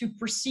 to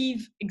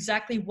perceive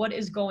exactly what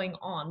is going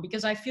on?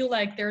 Because I feel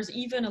like there's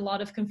even a lot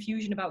of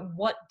confusion about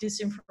what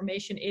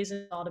disinformation is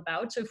and not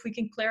about. So if we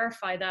can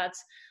clarify that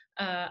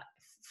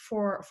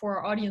for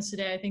our audience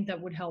today, I think that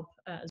would help.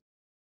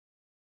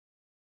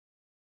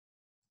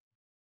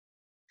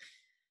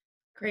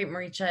 Great,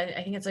 Marietje.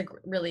 I think it's a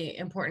really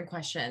important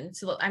question.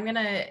 So I'm going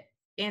to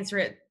answer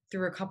it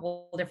through a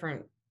couple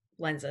different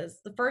lenses.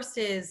 The first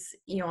is,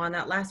 on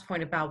that last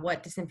point about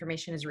what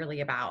disinformation is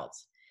really about.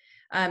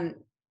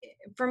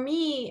 For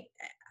me,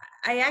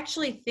 I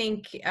actually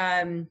think,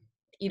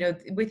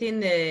 within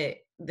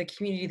the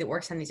community that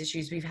works on these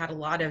issues, we've had a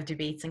lot of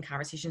debates and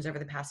conversations over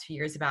the past few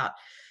years about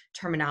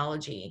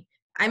terminology.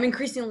 I'm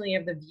increasingly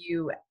of the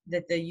view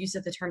that the use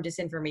of the term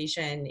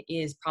disinformation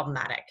is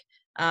problematic,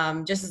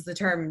 just as the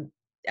term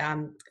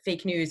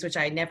fake news, which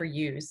I never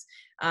use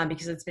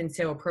because it's been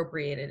so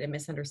appropriated and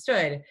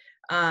misunderstood,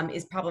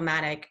 is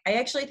problematic. I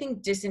actually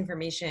think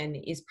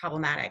disinformation is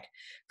problematic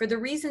for the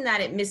reason that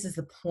it misses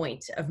the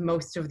point of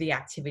most of the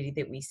activity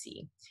that we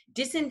see.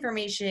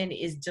 Disinformation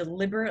is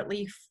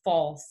deliberately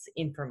false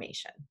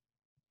information.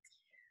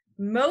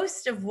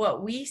 Most of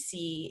what we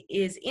see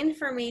is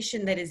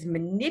information that is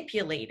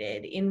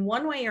manipulated in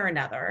one way or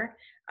another,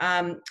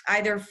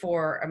 either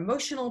for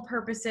emotional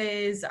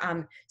purposes.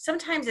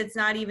 Sometimes it's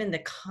not even the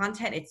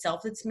content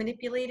itself that's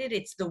manipulated,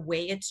 it's the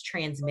way it's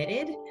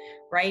transmitted,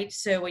 right?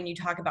 So when you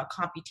talk about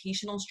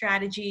computational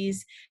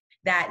strategies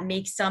that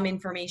make some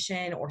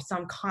information or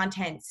some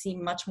content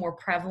seem much more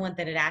prevalent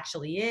than it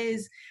actually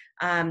is,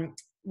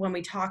 when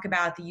we talk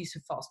about the use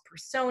of false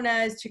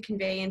personas to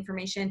convey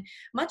information,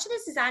 much of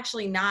this is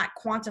actually not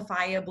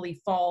quantifiably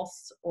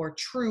false or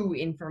true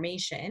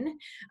information.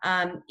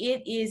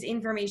 It is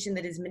information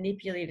that is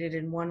manipulated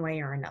in one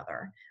way or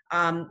another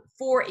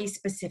for a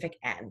specific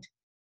end.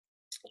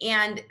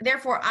 And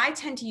therefore, I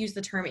tend to use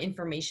the term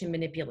information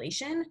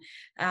manipulation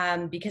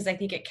because I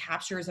think it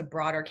captures a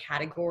broader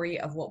category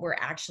of what we're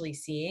actually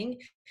seeing.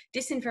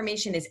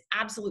 Disinformation is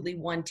absolutely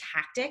one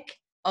tactic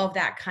of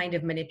that kind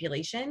of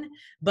manipulation,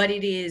 but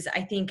it is,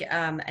 I think,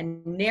 a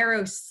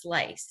narrow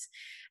slice.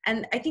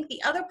 And I think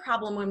the other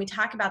problem when we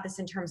talk about this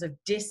in terms of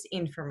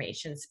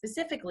disinformation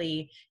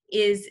specifically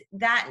is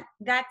that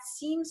that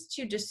seems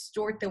to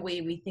distort the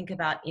way we think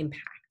about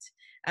impact.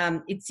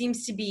 It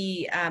seems to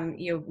be,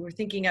 we're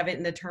thinking of it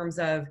in the terms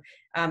of,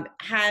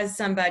 has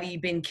somebody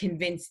been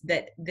convinced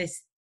that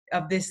this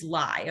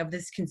lie, of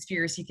this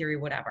conspiracy theory,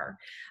 whatever.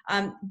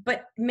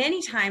 But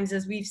many times,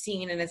 as we've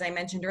seen, and as I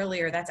mentioned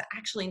earlier, that's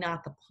actually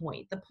not the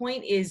point. The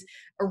point is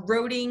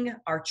eroding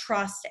our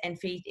trust and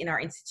faith in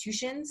our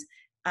institutions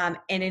and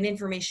in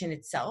information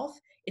itself.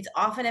 It's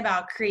often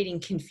about creating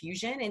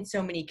confusion and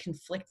so many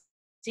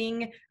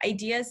conflicting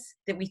ideas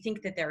that we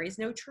think that there is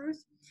no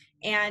truth.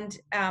 And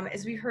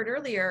as we heard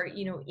earlier,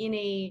 in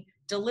a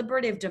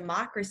deliberative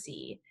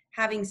democracy,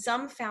 having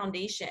some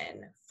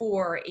foundation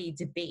for a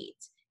debate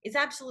is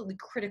absolutely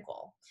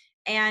critical.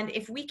 And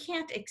if we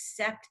can't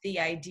accept the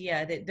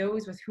idea that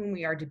those with whom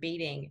we are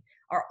debating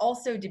are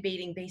also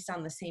debating based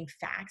on the same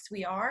facts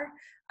we are,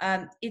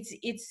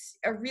 it's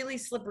a really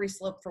slippery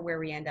slope for where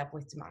we end up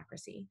with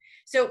democracy.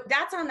 So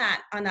that's on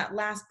that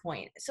last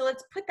point. So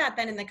let's put that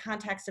then in the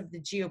context of the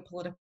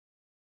geopolitical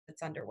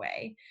that's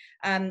underway.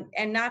 And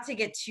not to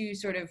get too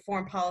sort of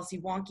foreign policy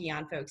wonky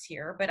on folks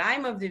here, but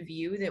I'm of the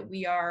view that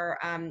we are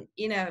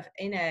in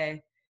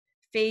a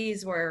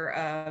phase where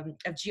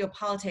of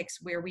geopolitics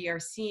where we are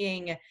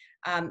seeing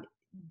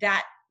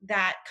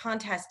that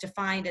contest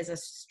defined as a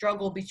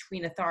struggle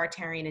between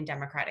authoritarian and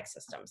democratic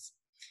systems.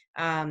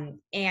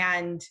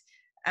 And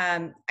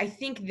I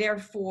think,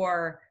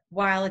 therefore,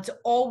 while it's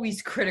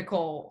always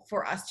critical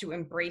for us to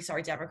embrace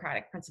our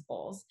democratic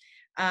principles,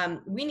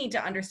 we need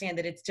to understand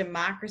that it's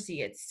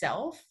democracy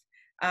itself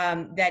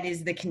that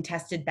is the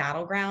contested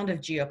battleground of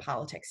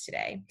geopolitics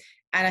today.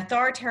 And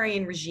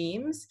authoritarian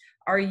regimes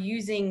are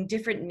using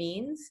different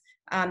means,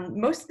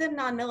 most of them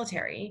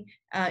non-military,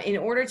 in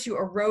order to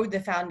erode the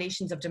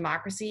foundations of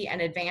democracy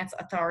and advance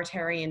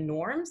authoritarian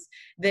norms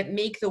that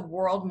make the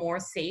world more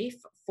safe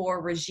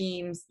for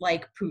regimes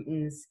like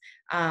Putin's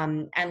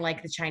and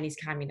like the Chinese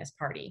Communist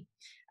Party.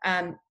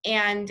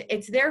 And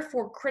it's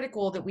therefore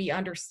critical that we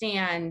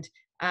understand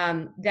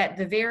that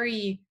the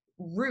very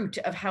root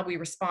of how we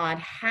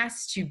respond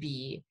has to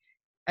be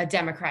a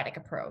democratic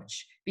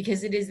approach,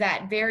 because it is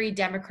that very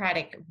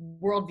democratic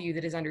worldview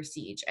that is under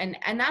siege. And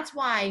that's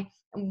why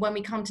when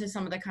we come to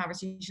some of the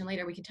conversation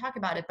later, we can talk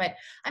about it, but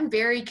I'm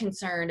very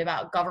concerned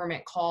about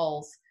government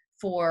calls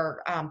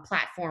for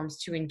platforms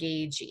to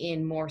engage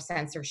in more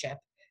censorship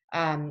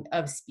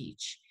of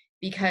speech,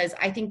 because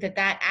I think that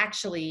that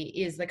actually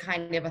is the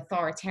kind of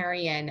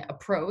authoritarian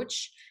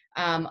approach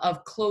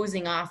of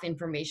closing off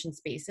information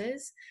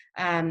spaces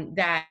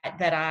that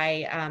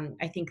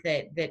I think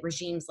that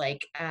regimes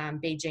like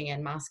Beijing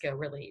and Moscow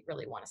really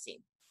want to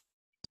see.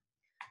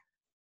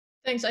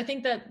 Thanks. I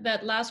think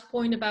that last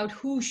point about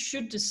who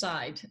should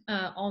decide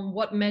on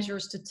what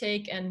measures to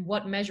take and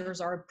what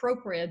measures are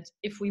appropriate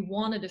if we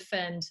want to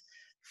defend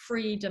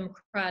free,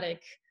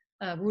 democratic,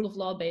 rule of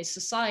law-based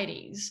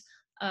societies,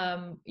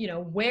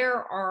 where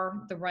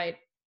are the right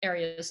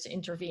areas to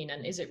intervene?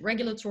 And is it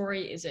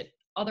regulatory? Is it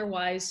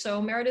otherwise?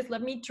 So Meredith,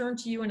 let me turn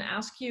to you and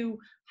ask you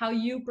how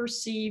you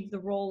perceive the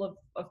role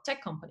of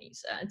tech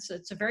companies.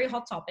 It's a very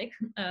hot topic.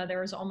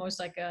 There is almost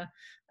like a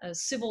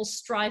civil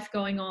strife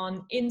going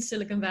on in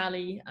Silicon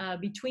Valley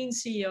between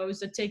CEOs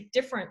that take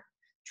different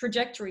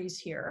trajectories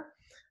here.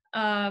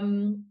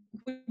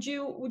 Would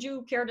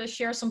you care to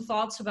share some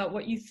thoughts about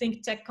what you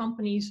think tech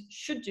companies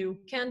should do,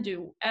 can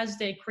do, as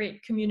they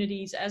create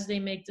communities, as they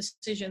make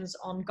decisions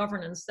on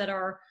governance that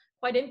are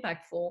quite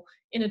impactful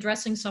in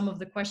addressing some of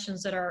the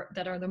questions that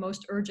are the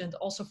most urgent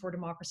also for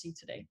democracy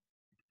today?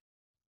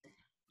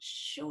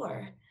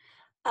 Sure.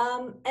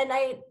 And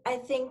I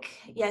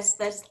think, yes,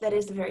 that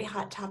is a very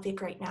hot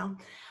topic right now.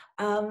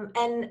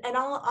 And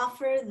I'll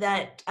offer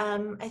that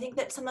I think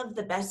that some of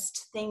the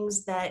best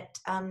things that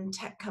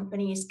tech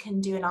companies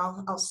can do, and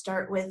I'll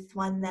start with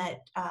one that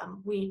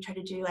we try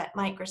to do at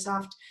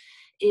Microsoft,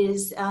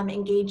 is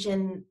engage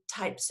in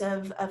types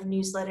of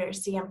news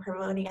literacy and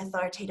promoting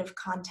authoritative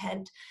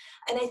content.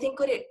 And I think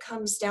what it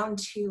comes down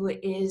to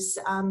is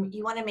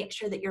you want to make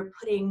sure that you're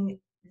putting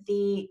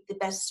the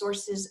best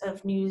sources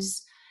of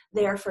news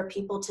there for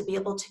people to be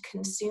able to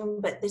consume.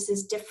 But this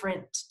is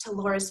different, to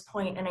Laura's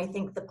point, and I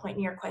think the point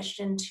in your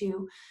question,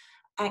 to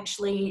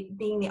actually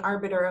being the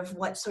arbiter of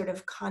what sort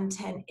of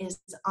content is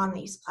on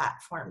these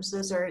platforms.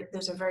 Those are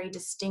very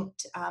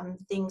distinct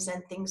things,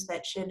 and things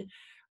that should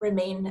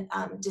remain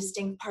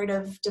distinct. Part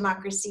of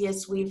democracy,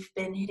 as we've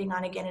been hitting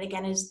on again and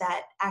again, is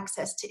that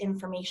access to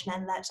information,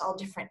 and that's all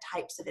different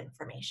types of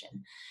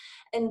information.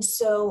 And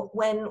so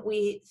when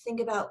we think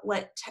about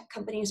what tech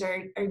companies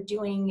are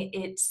doing,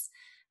 it's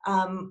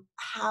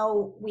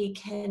how we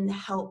can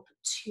help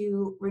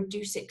to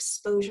reduce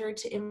exposure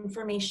to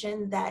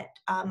information that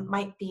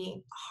might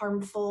be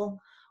harmful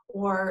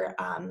or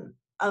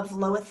of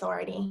low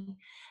authority,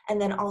 and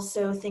then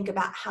also think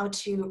about how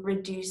to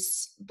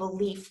reduce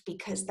belief,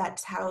 because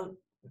that's how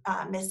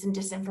mis and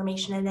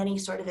disinformation and any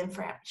sort of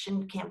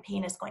information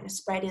campaign is going to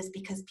spread, is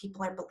because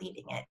people are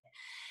believing it.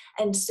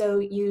 And so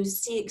you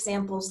see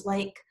examples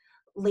like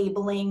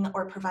labeling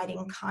or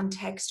providing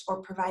context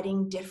or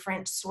providing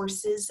different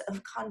sources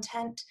of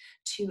content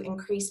to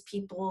increase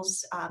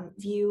people's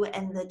view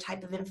and the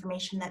type of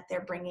information that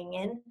they're bringing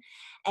in.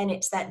 And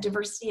it's that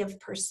diversity of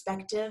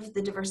perspective,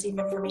 the diversity of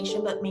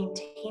information, but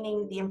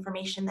maintaining the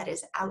information that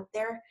is out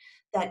there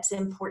that's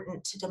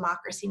important to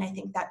democracy. And I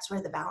think that's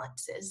where the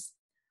balance is.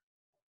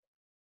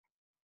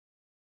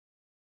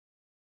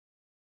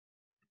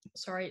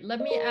 Sorry,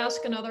 let me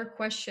ask another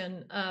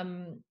question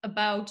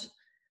about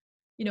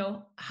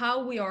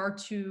how we are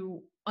to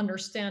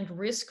understand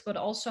risk, but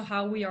also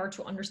how we are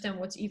to understand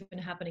what's even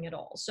happening at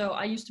all. So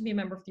I used to be a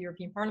member of the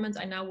European Parliament.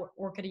 I now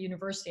work at a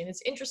university, and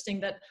it's interesting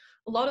that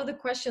a lot of the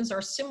questions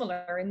are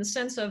similar in the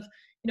sense of,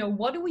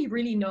 what do we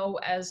really know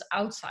as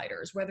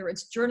outsiders, whether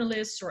it's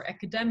journalists or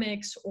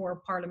academics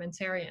or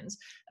parliamentarians,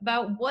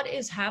 about what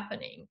is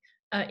happening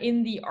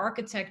in the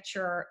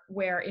architecture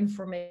where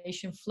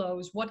information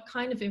flows, what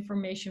kind of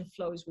information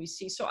flows we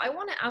see. So I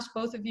want to ask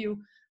both of you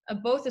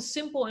both a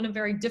simple and a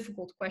very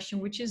difficult question,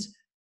 which is,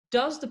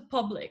 does the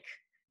public,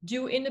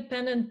 do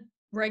independent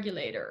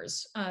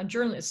regulators,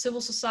 journalists,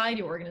 civil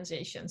society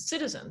organizations,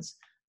 citizens,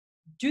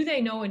 do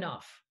they know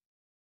enough?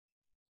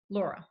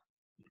 Laura.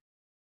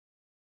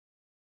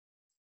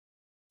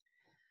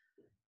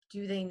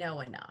 Do they know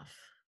enough?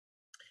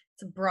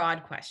 It's a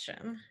broad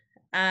question.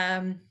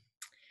 I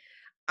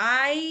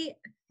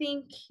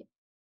think,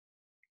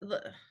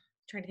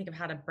 trying to think of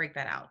how to break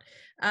that out.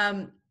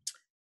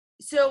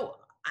 So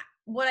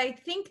what I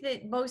think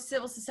that most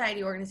civil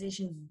society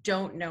organizations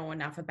don't know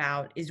enough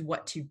about is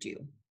what to do.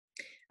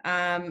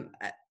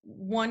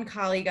 One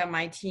colleague on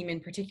my team in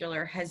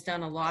particular has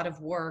done a lot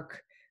of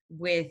work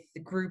with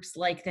groups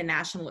like the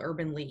National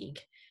Urban League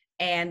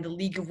and the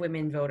League of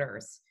Women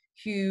Voters,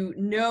 who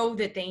know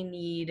that they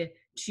need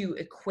to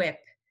equip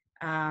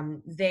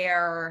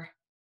their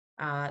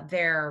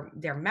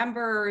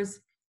members,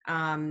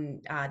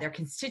 their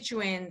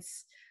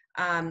constituents,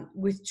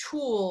 with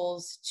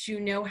tools to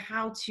know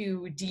how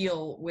to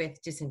deal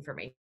with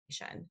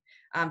disinformation,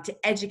 to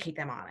educate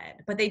them on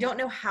it, but they don't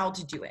know how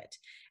to do it.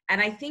 And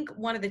I think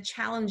one of the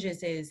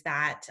challenges is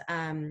that,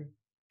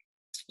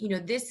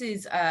 this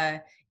is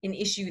an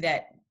issue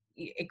that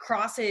it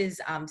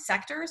crosses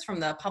sectors, from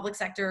the public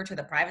sector to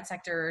the private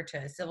sector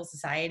to civil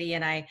society.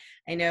 And I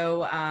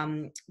know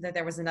that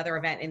there was another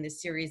event in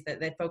this series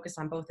that focused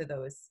on both of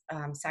those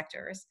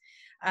sectors.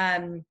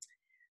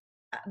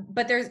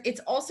 But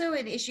it's also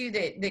an issue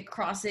that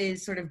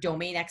crosses sort of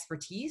domain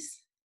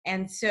expertise.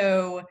 And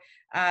so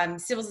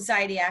civil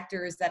society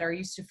actors that are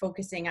used to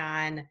focusing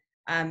on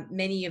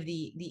many of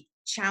the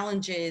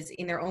challenges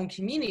in their own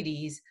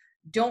communities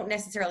don't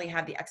necessarily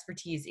have the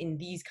expertise in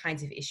these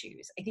kinds of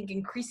issues. I think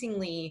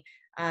increasingly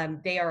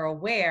they are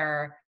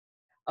aware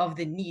of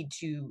the need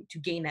to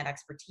gain that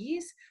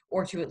expertise,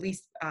 or to at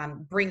least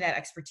bring that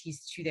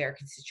expertise to their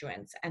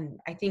constituents. And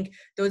I think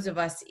those of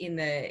us in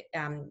the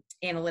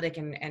analytic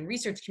and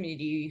research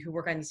community who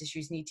work on these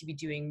issues need to be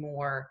doing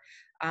more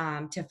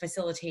to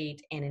facilitate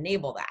and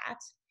enable that.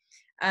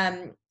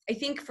 I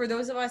think for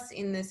those of us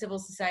in the civil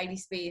society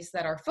space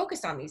that are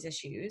focused on these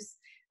issues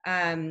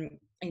and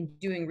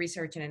doing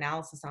research and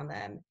analysis on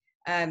them,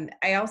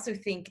 I also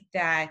think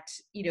that,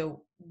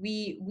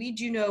 we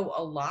do know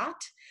a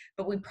lot,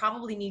 but we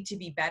probably need to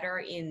be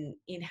better in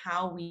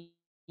how we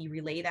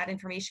relay that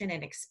information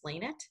and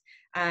explain it,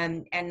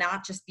 and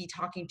not just be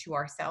talking to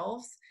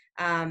ourselves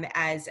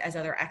as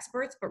other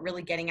experts, but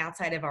really getting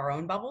outside of our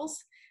own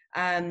bubbles.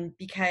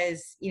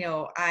 Because,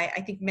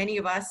 I think many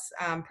of us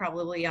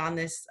probably on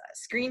this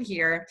screen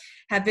here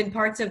have been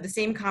parts of the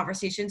same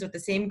conversations with the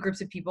same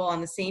groups of people on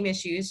the same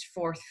issues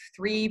for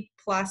 3+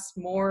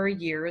 more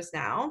years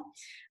now.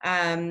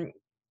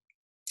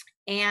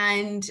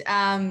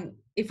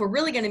 If we're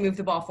really going to move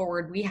the ball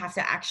forward, we have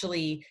to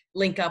actually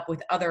link up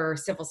with other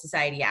civil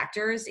society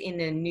actors in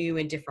a new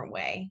and different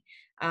way.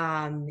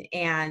 I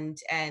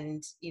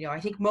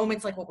think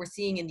moments like what we're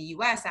seeing in the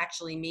US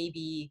actually may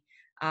be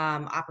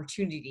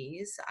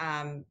opportunities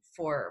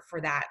for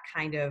that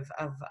kind of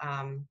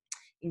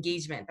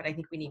engagement, but I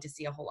think we need to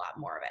see a whole lot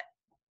more of it.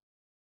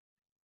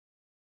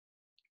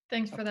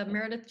 Thanks for that,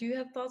 Meredith. Do you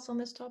have thoughts on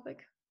this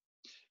topic?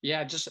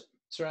 Yeah,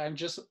 I'm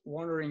just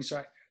wondering,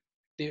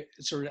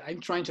 I'm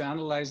trying to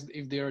analyze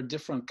if there are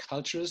different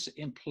cultures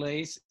in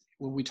place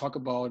when we talk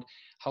about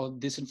how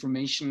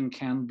disinformation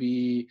can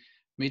be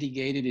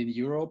mitigated in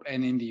Europe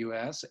and in the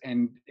US,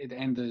 and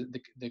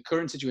the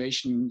current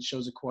situation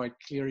shows it quite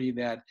clearly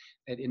that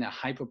in a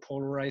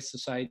hyperpolarized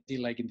society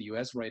like in the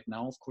US right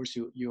now, of course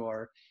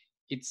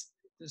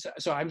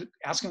so I'm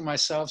asking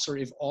myself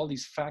if all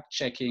these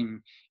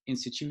fact-checking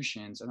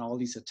institutions and all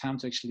these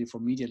attempts actually for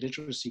media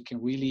literacy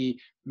can really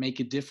make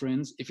a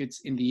difference, if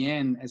it's in the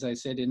end, as I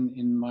said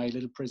in my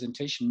little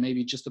presentation,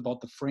 maybe just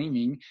about the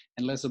framing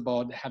and less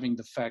about having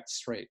the facts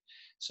straight.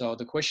 So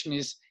the question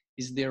is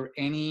there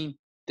any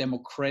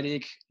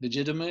democratic,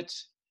 legitimate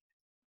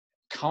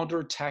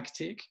counter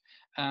tactic,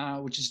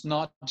 which is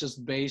not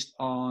just based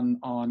on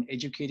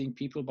educating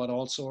people, but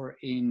also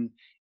in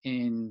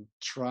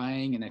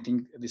trying, and I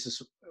think this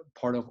is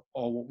part of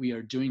all what we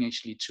are doing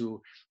actually,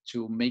 to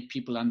make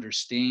people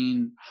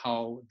understand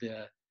how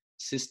the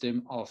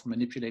system of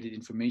manipulated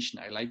information,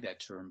 I like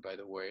that term by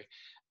the way,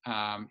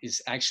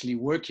 is actually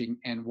working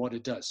and what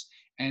it does.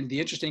 And the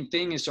interesting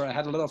thing is, I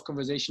had a lot of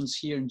conversations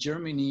here in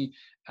Germany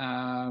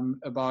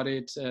about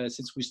it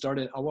since we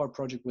started our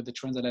project with the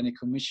Transatlantic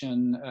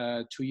Commission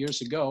 2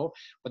 years ago.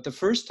 But the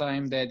first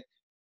time that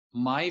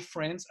my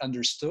friends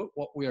understood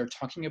what we are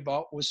talking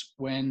about was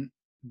when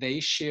they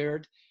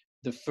shared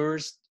the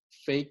first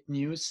fake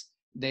news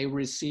they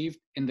received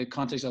in the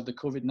context of the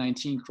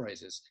COVID-19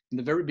 crisis. In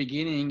the very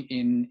beginning,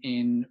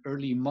 in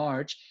early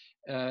March,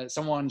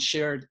 someone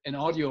shared an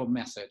audio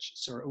message.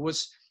 So it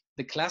was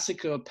the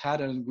classical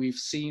pattern we've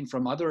seen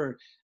from other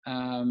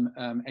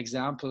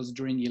examples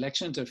during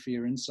election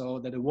interference. So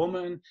that a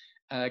woman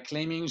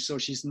claiming, so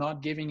she's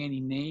not giving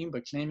any name,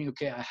 but claiming,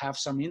 okay, I have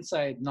some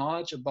inside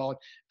knowledge about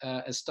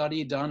a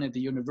study done at the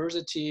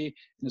university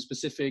in a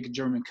specific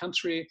German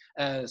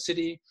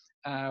city,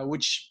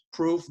 which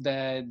proved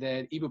that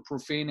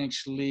ibuprofen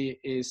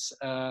actually is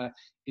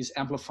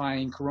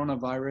amplifying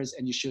coronavirus,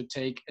 and you should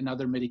take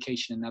another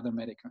medication, another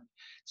medicament.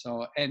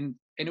 So, and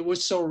it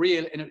was so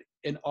real,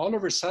 and all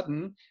of a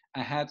sudden,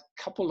 I had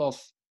a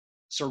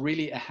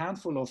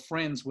handful of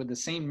friends with the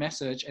same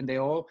message, and they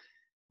all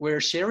were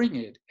sharing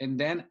it. And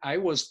then I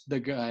was the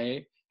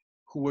guy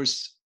who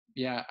was,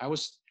 I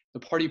was the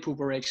party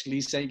pooper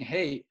actually saying,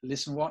 hey,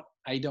 listen what,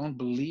 I don't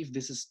believe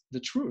this is the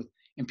truth.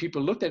 And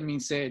people looked at me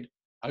and said,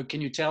 how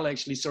can you tell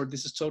actually, so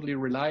this is totally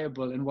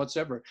reliable and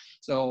whatsoever?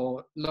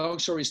 So long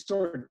story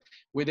short,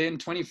 within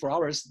 24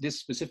 hours, this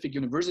specific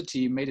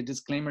university made a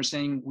disclaimer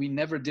saying, we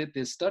never did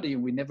this study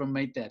and we never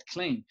made that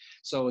claim.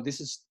 So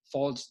this is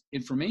false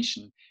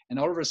information. And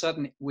all of a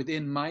sudden,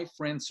 within my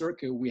friend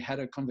circle, we had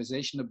a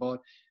conversation about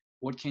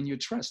what can you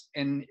trust?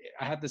 And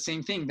I had the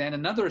same thing. Then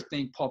another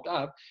thing popped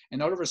up,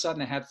 and all of a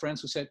sudden I had friends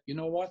who said, you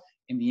know what?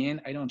 In the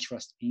end, I don't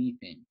trust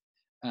anything.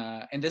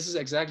 And this is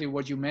exactly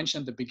what you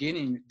mentioned at the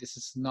beginning. This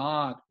is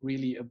not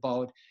really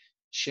about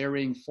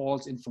sharing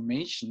false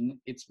information.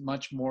 It's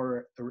much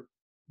more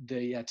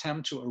the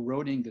attempt to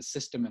eroding the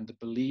system and the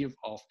belief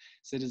of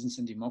citizens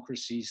and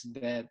democracies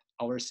that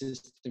our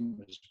system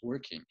is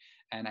working.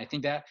 And I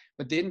think that,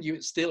 but then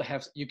you still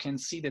have, you can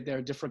see that there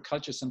are different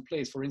cultures in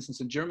place. For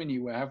instance, in Germany,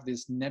 we have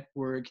this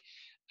network,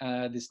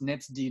 this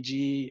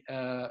NetzDG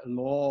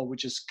law,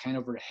 which is kind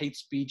of a hate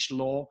speech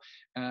law,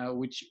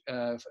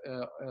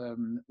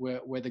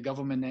 where the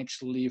government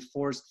actually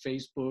forced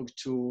Facebook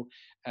to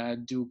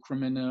do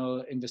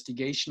criminal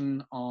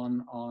investigation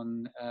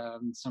on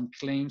some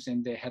claims,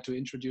 and they had to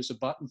introduce a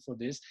button for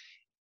this.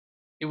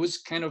 It was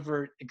kind of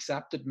an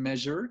accepted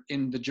measure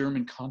in the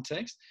German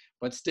context,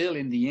 but still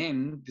in the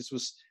end, this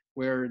was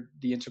where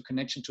the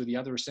interconnection to the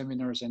other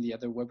seminars and the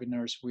other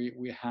webinars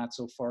we had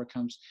so far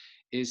comes,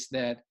 is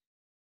that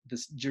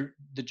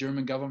the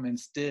German government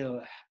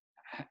still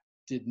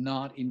did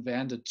not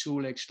invent a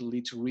tool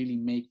actually to really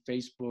make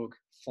Facebook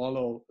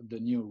follow the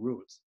new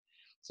rules.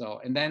 So,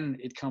 and then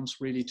it comes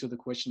really to the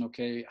question,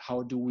 okay,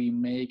 how do we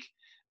make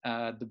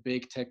the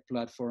big tech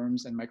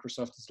platforms, and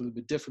Microsoft is a little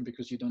bit different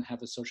because you don't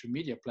have a social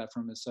media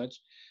platform as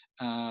such,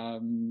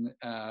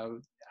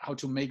 how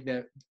to make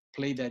that,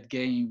 play that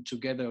game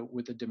together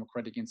with the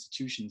democratic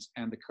institutions.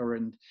 And the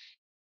current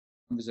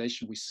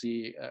conversation we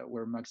see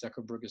where Mark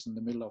Zuckerberg is in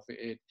the middle of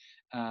it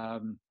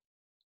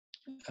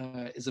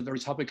is a very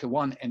topical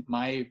one. And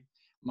my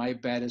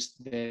bet is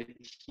that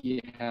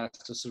he has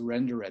to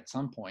surrender at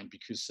some point,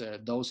 because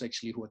those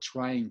actually who are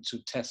trying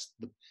to test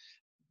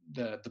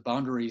the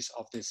boundaries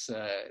of this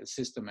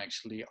system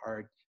actually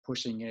are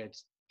pushing it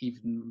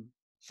even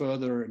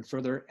further and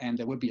further, and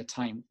there will be a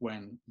time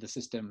when the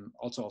system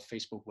also of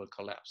Facebook will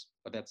collapse.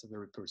 But that's a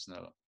very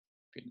personal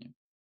opinion.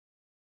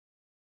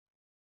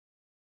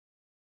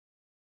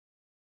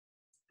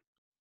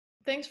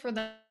 Thanks for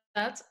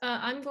that.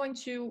 I'm going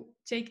to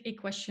take a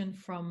question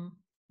from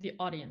the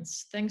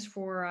audience. Thanks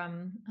for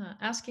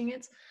asking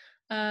it.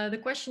 The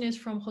question is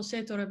from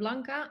Jose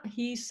Torreblanca.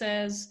 He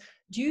says,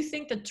 do you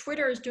think that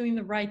Twitter is doing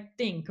the right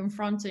thing,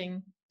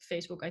 confronting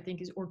Facebook, I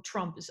think is, or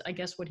Trump is, I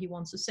guess, what he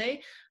wants to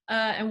say.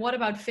 And what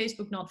about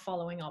Facebook not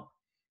following up?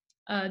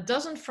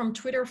 Doesn't from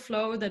Twitter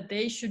flow that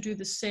they should do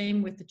the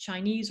same with the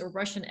Chinese or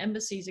Russian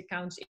embassies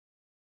accounts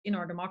in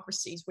our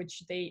democracies,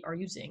 which they are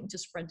using to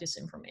spread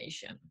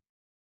disinformation?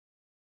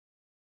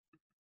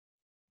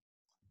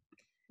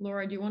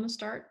 Laura, do you want to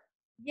start?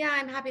 Yeah,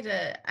 I'm happy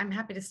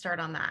to start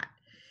on that.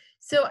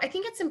 So I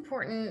think it's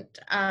important,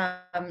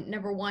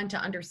 number one, to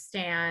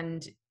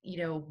understand,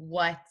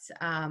 what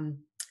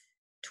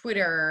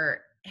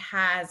Twitter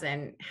has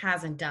and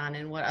hasn't done,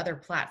 and what other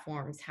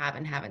platforms have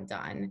and haven't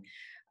done.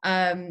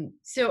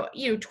 So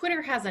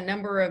Twitter has a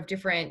number of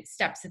different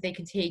steps that they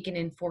can take in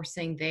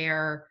enforcing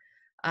their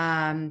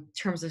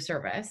terms of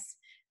service.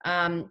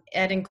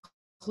 It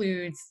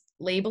includes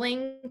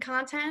labeling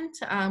content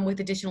with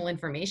additional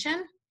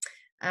information,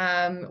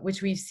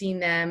 which we've seen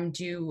them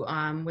do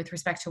with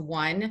respect to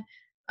one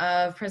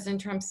of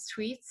President Trump's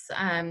tweets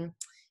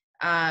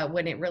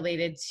when it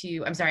related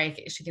to, I'm sorry, I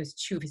should think it was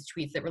two of his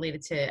tweets that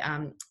related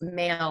to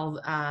mail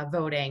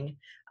voting,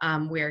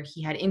 where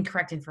he had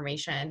incorrect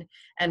information,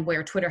 and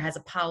where Twitter has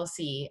a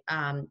policy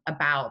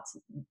about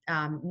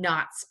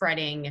not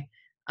spreading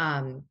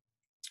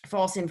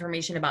false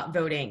information about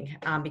voting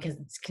because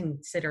it's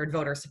considered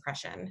voter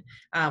suppression,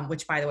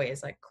 which, by the way,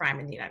 is a crime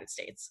in the United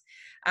States.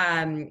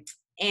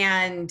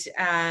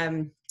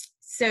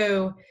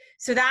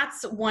 So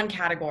that's one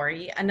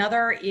category.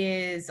 Another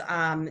is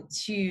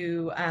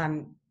to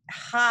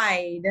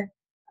hide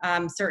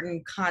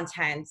certain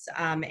content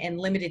and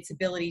limit its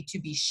ability to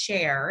be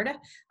shared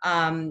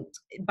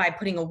by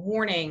putting a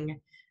warning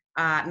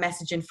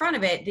message in front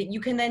of it that you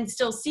can then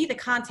still see the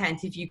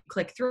content if you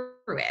click through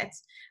it.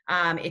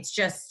 It's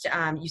just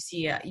you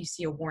see a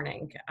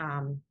warning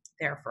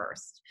there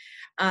first.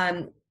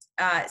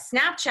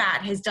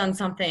 Snapchat has done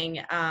something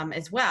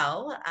as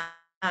well,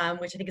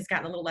 which I think has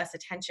gotten a little less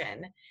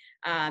attention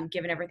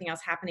given everything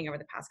else happening over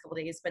the past couple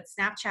of days. But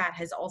Snapchat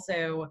has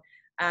also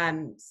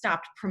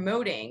stopped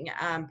promoting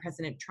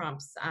President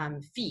Trump's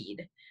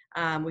feed,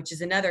 which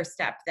is another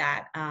step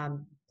that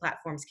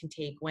platforms can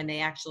take when they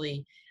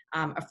actually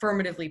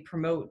affirmatively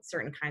promote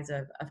certain kinds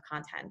of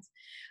content.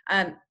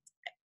 I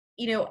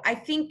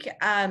think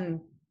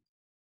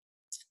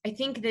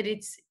that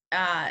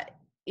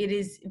it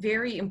is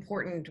very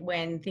important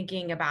when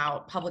thinking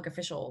about public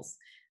officials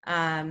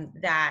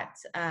that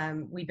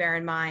we bear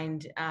in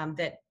mind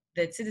that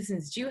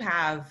citizens do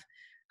have.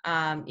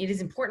 It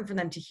is important for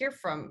them to hear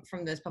from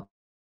those public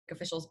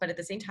officials, but at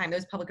the same time,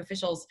 those public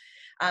officials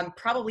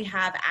probably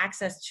have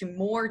access to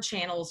more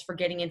channels for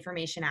getting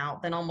information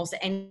out than almost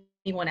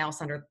anyone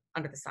else under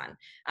the sun.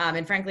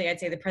 And frankly, I'd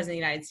say the President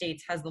of the United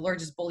States has the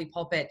largest bully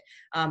pulpit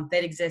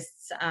that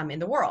exists in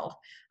the world.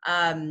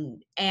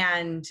 And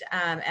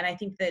I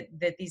think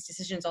that these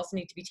decisions also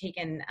need to be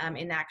taken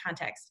in that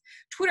context.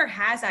 Twitter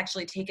has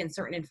actually taken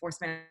certain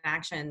enforcement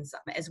actions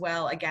as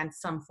well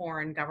against some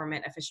foreign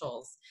government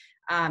officials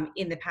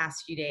in the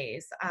past few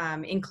days,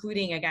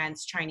 including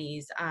against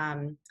Chinese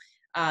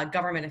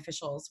government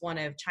officials. One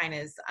of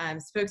China's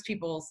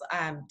spokespeople's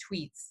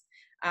tweets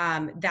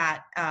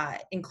that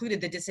included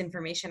the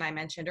disinformation I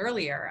mentioned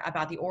earlier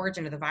about the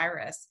origin of the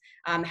virus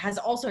has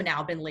also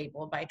now been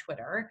labeled by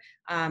Twitter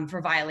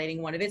for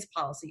violating one of its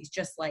policies,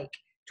 just like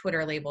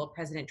Twitter labeled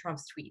President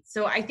Trump's tweets.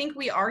 So I think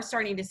we are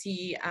starting to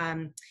see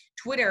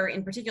Twitter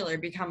in particular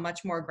become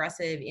much more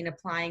aggressive in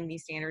applying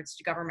these standards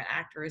to government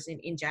actors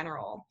in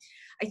general.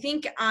 I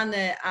think on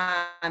the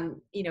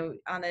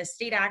on the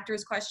state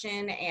actors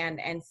question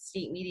and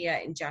state media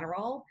in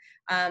general,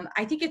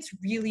 I think it's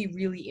really,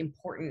 really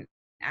important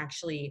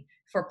actually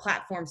for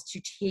platforms to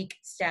take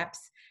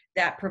steps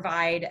that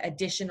provide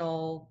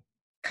additional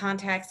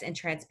context and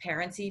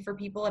transparency for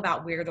people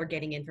about where they're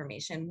getting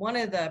information. One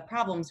of the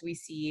problems we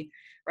see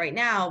right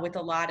now with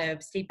a lot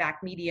of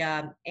state-backed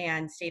media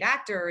and state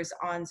actors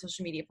on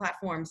social media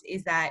platforms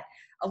is that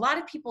a lot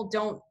of people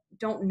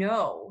don't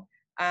know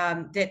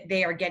that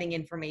they are getting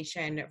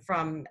information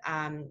from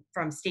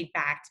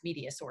state-backed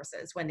media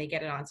sources when they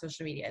get it on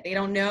social media. They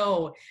don't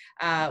know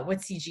what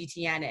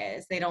CGTN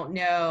is. They don't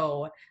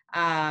know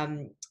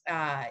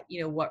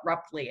what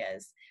Ruptly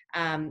is.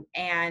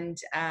 And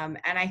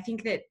I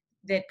think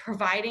that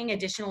providing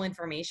additional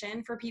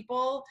information for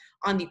people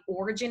on the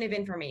origin of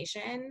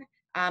information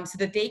so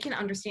that they can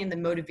understand the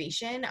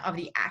motivation of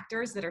the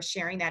actors that are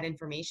sharing that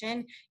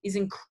information is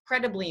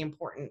incredibly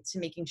important to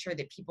making sure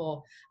that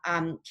people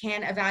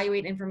can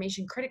evaluate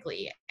information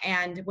critically.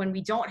 And when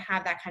we don't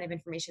have that kind of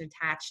information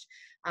attached,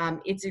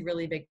 it's a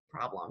really big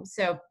problem.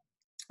 So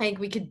I think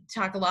we could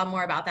talk a lot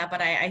more about that, but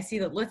I see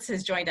that Lutz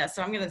has joined us,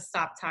 so I'm going to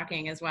stop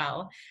talking as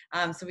well,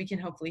 so we can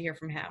hopefully hear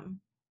from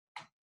him.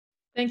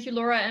 Thank you,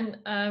 Laura,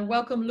 and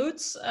welcome,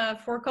 Lutz.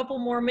 For a couple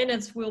more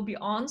minutes, we'll be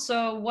on.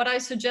 So what I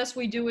suggest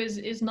we do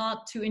is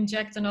not to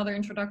inject another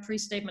introductory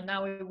statement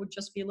now. It would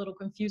just be a little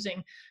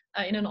confusing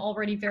in an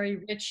already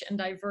very rich and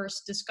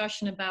diverse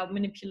discussion about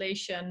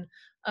manipulation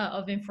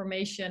of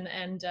information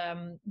and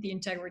the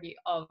integrity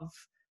of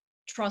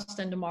trust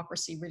and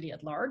democracy really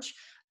at large.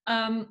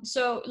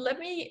 So let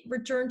me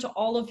return to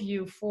all of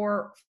you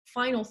for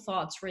final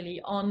thoughts really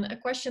on a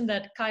question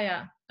that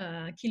Kaya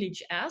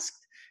Kilic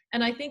asked.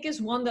 And I think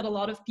is one that a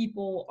lot of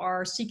people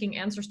are seeking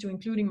answers to,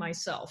 including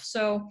myself.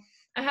 So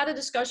I had a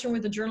discussion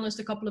with a journalist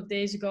a couple of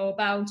days ago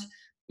about,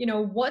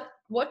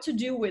 what to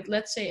do with,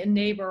 let's say, a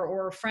neighbor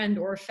or a friend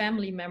or a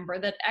family member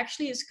that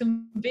actually is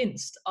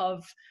convinced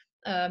of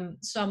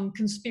some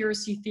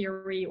conspiracy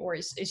theory or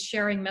is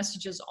sharing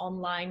messages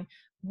online.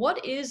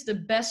 What is the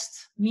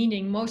best,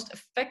 meaning most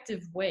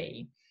effective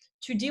way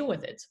to deal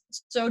with it?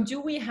 So do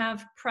we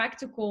have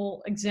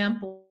practical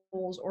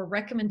examples or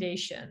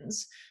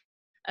recommendations?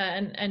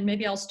 And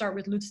maybe I'll start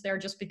with Lutz there,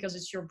 just because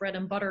it's your bread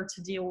and butter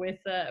to deal with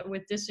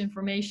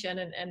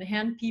disinformation and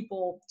hand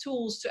people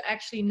tools to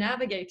actually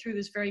navigate through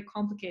this very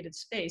complicated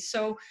space.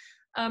 So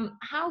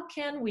how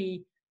can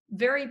we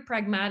very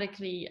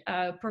pragmatically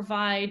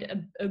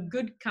provide a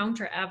good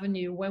counter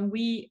avenue when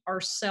we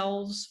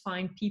ourselves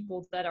find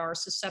people that are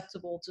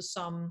susceptible to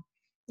some,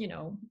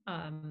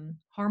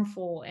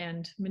 harmful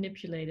and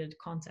manipulated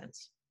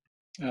contents?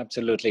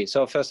 Absolutely.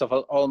 So first of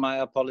all my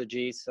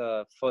apologies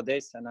for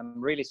this, and I'm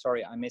really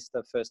sorry I missed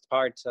the first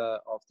part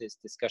of this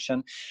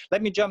discussion.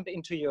 Let me jump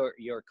into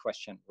your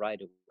question right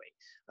away.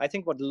 I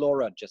think what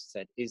Laura just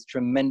said is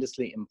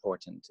tremendously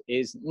important,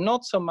 is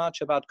not so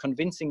much about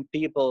convincing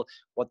people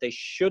what they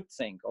should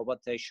think or what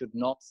they should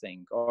not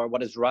think or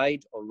what is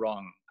right or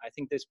wrong. I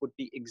think this would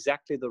be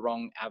exactly the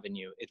wrong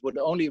avenue. It would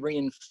only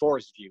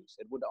reinforce views.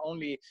 It would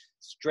only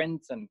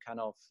strengthen kind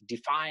of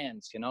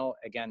defiance,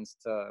 against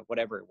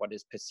what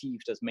is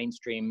perceived as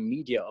mainstream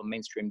media or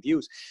mainstream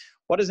views.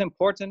 What is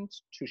important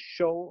to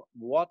show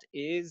what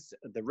is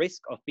the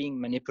risk of being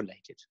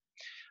manipulated.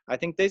 I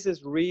think this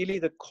is really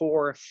the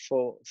core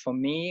for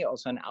me,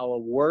 also in our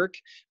work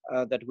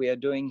that we are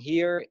doing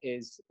here,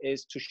 is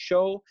to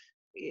show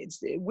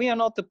we are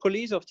not the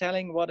police of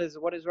telling what is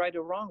right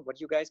or wrong,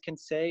 what you guys can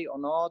say or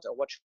not, or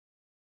what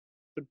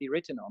should be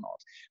written or not.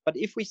 But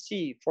if we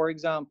see, for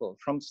example,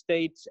 from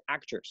state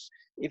actors,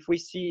 if we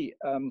see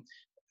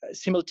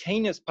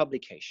simultaneous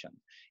publication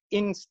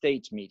in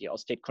state media or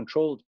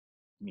state-controlled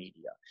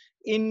media,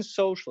 in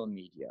social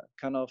media,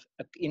 kind of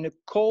in a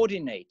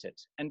coordinated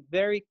and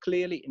very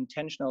clearly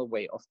intentional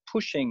way of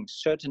pushing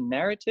certain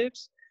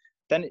narratives,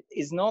 then it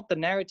is not the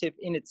narrative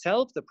in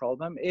itself the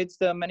problem, it's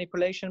the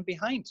manipulation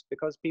behind,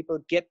 because people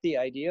get the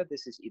idea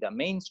this is either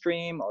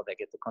mainstream or they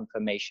get the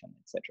confirmation,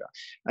 etc.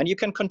 And you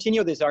can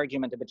continue this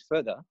argument a bit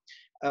further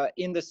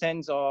in the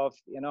sense of,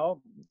 you know,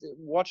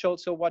 watch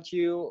also what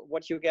you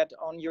get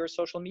on your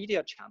social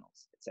media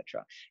channels,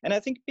 etc. And I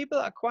think people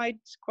are quite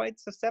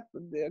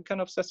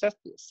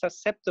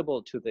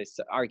susceptible to this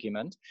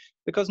argument,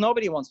 because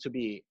nobody wants to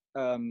be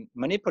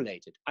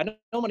manipulated. I don't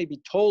want to be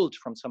told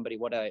from somebody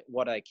what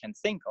I can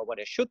think or what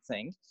I should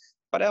think,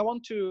 but I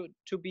want to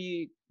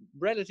be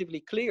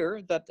relatively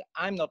clear that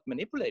I'm not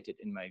manipulated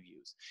in my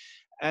views.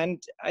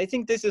 And I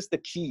think this is the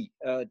key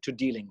to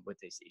dealing with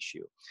this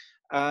issue.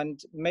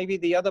 And maybe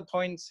the other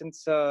point,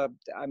 since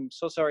I'm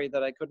so sorry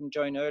that I couldn't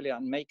join earlier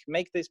and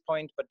make this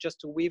point, but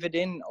just to weave it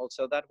in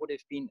also, that would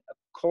have been a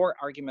core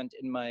argument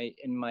in my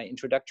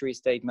introductory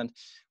statement,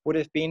 would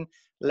have been,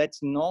 let's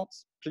not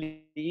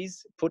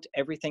please put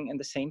everything in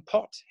the same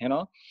pot, you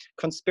know?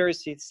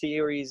 Conspiracy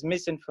theories,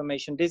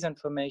 misinformation,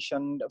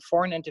 disinformation,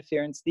 foreign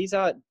interference, these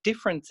are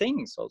different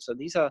things also.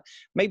 These are,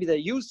 maybe they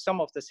use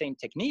some of the same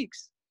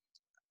techniques,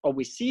 or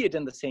we see it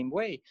in the same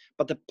way,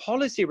 but the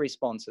policy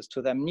responses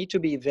to them need to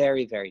be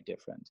very, very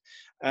different.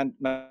 And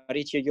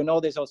Marietje, you know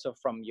this also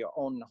from your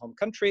own home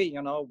country,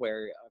 you know,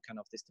 where kind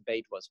of this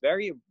debate was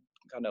very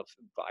kind of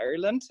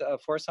violent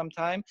for some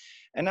time.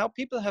 And now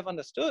people have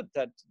understood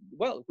that,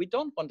 well, we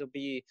don't want to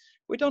be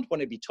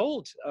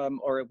told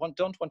or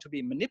don't want to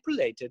be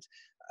manipulated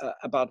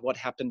about what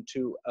happened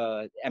to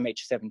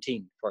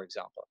MH17, for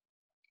example.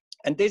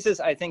 And this is,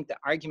 I think, the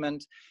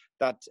argument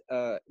that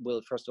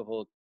will, first of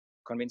all,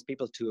 convince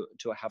people to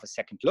have a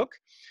second look.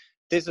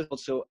 This is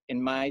also,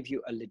 in my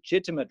view, a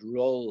legitimate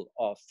role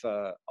of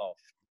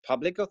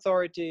public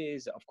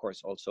authorities, of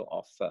course, also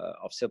of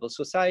civil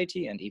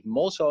society, and even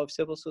more so of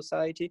civil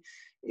society,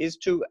 is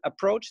to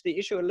approach the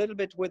issue a little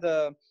bit with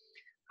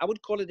I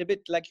would call it a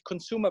bit like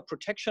consumer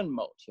protection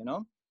mode. You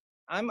know,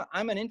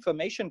 I'm an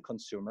information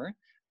consumer,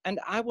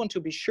 and I want to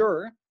be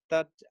sure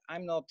that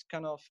I'm not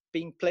kind of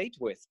being played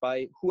with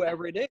by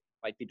whoever it is.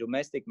 Might be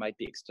domestic, might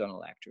be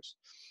external actors.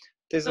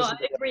 This is I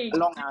agree. A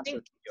long answer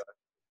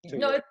to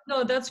your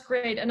No, that's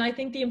great. And I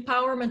think the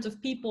empowerment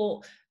of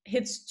people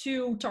hits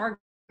two targets.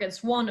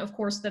 One, of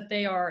course, that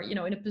they are, you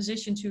know, in a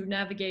position to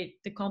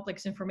navigate the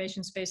complex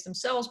information space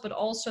themselves, but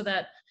also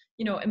that,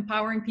 you know,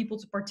 empowering people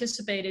to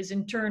participate is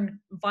in turn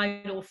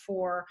vital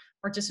for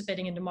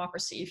participating in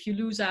democracy. If you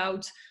lose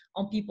out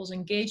on people's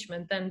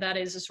engagement, then that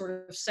is a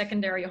sort of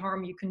secondary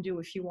harm you can do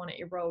if you want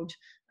to erode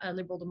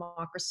liberal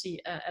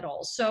democracy at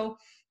all. So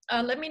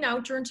let me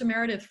now turn to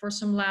Meredith for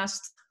some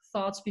last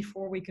thoughts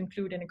before we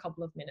conclude in a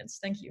couple of minutes.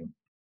 Thank you.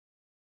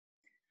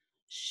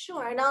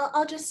 Sure, and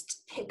I'll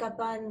just pick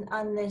up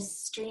on this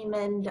stream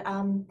and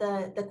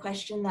the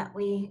question that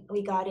we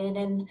got in,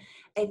 and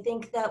I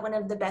think that one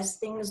of the best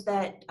things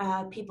that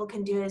people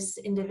can do as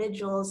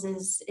individuals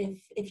is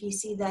if you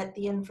see that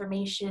the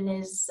information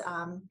is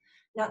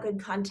not good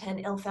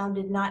content,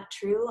 ill-founded, not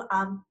true,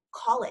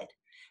 call it.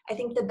 I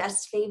think the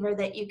best favor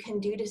that you can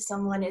do to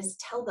someone is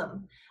tell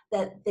them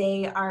that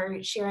they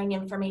are sharing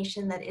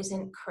information that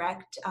isn't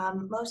correct.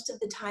 Most of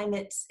the time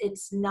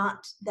it's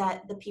not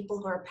that the people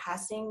who are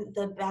passing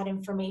the bad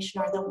information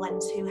are the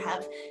ones who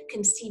have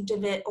conceived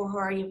of it or who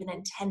are even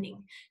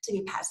intending to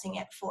be passing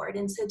it forward.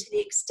 And so to the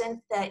extent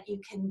that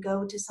you can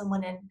go to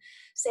someone and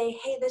say,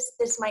 hey,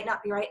 this might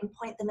not be right, and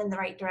point them in the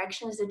right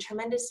direction is a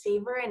tremendous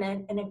favor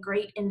and a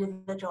great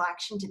individual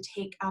action to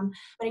take.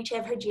 Marietje,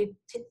 I've heard you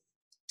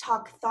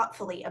talk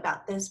thoughtfully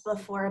about this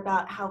before,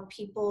 about how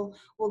people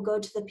will go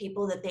to the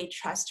people that they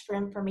trust for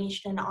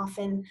information, and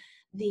often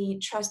the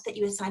trust that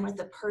you assign with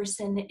a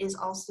person is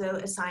also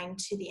assigned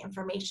to the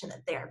information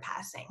that they're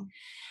passing.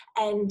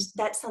 And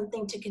that's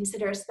something to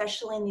consider,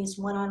 especially in these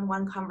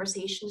one-on-one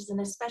conversations,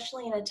 and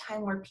especially in a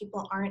time where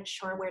people aren't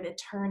sure where to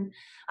turn.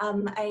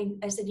 I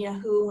said, you know,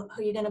 who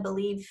are you going to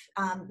believe,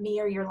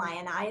 me or your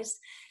lion eyes?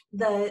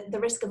 The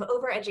risk of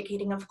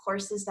overeducating, of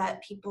course, is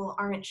that people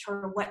aren't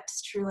sure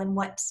what's true and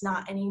what's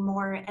not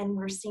anymore. And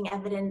we're seeing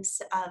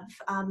evidence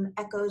of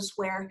echoes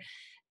where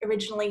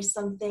originally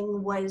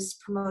something was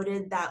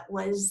promoted that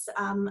was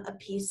a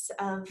piece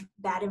of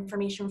bad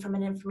information from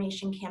an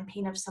information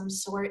campaign of some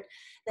sort.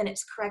 Then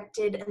it's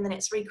corrected, and then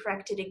it's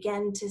recorrected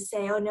again to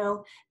say, oh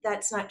no,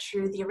 that's not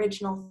true. The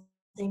original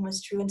thing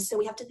was true. And so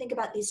we have to think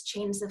about these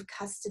chains of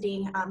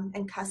custody,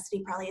 and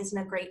custody probably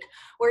isn't a great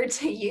word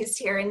to use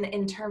here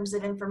in terms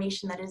of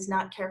information that is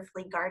not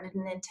carefully guarded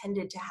and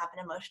intended to have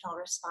an emotional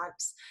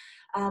response.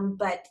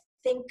 But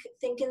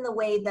think in the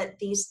way that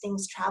these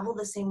things travel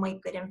the same way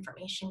good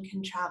information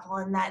can travel,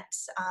 and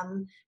that's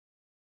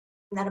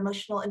that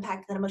emotional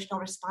impact, that emotional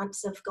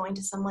response of going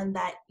to someone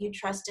that you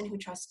trust and who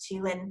trusts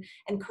you and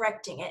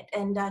correcting it.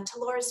 And to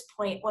Laura's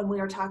point, when we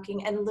were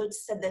talking, and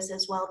Lutz said this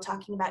as well,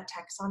 talking about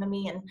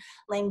taxonomy and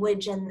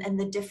language and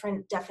the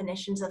different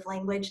definitions of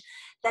language,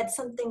 that's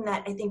something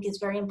that I think is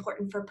very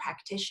important for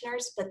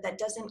practitioners, but that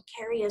doesn't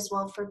carry as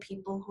well for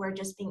people who are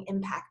just being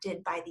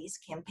impacted by these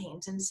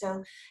campaigns. And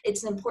so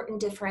it's an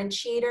important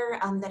differentiator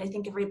that I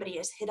think everybody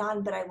has hit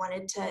on, but I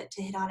wanted to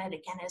hit on it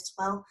again as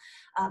well.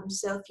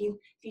 So if you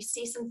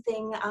see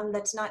something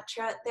that's not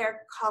true out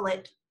there, call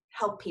it,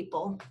 help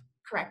people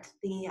correct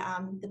the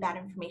bad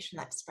information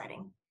that's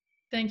spreading.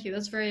 Thank you.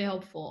 That's very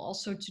helpful.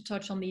 Also to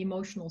touch on the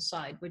emotional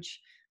side, which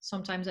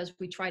sometimes as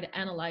we try to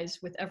analyze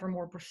with ever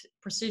more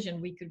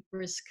precision, we could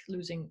risk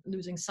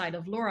losing sight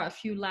of. Laura, a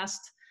few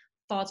last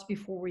thoughts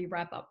before we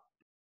wrap up.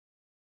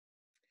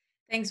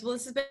 Thanks. Well,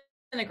 this has been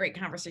a great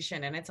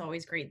conversation, and it's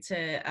always great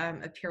to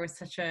appear with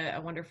such a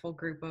wonderful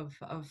group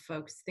of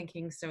folks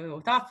thinking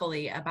so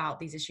thoughtfully about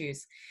these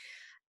issues.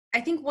 I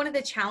think one of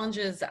the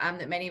challenges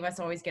that many of us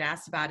always get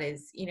asked about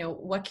is,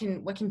 what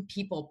can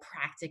people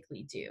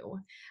practically do?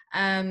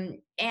 And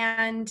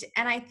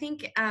I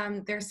think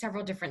there are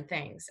several different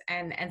things,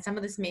 and some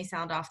of this may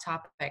sound off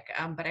topic,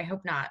 but I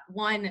hope not.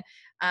 One,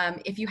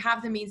 if you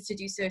have the means to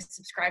do so,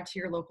 subscribe to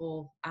your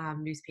local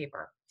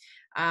newspaper.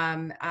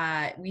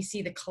 We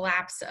see the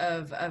collapse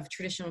of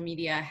traditional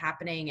media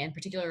happening, and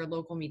particular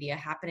local media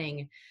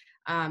happening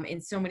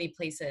in so many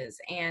places,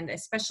 and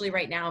especially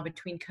right now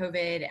between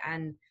COVID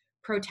and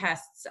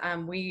protests,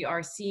 we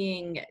are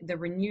seeing the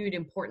renewed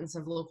importance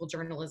of local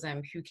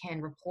journalism who can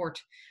report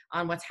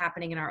on what's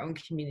happening in our own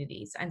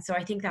communities. And so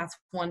I think that's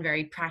one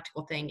very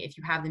practical thing, if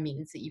you have the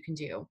means, that you can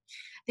do.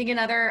 I think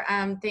another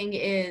thing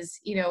is,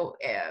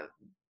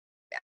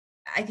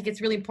 I think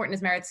it's really important,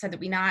 as Meredith said, that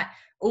we not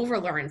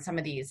overlearn some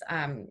of these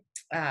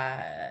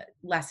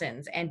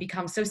lessons and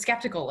become so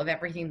skeptical of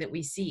everything that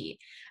we see.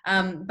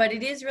 But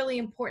it is really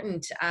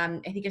important, I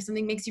think, if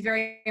something makes you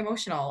very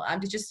emotional,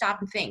 to just stop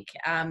and think,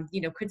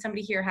 could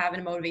somebody here have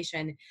a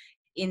motivation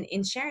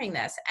in sharing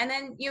this? And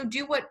then,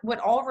 do what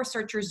all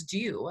researchers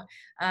do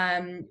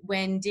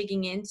when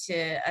digging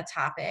into a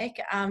topic,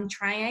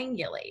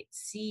 triangulate,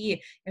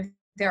 see if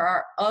there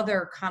are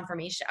other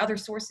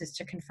sources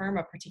to confirm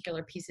a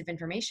particular piece of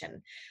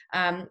information.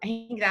 I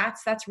think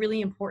that's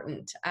really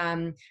important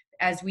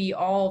as we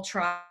all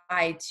try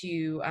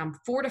to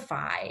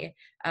fortify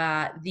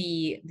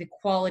the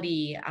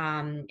quality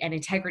and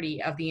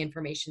integrity of the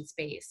information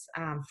space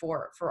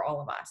for all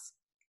of us.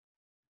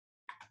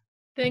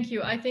 Thank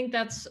you. I think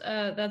that's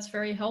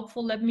very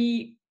helpful. Let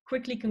me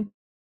quickly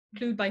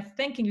conclude by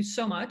thanking you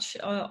so much,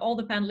 all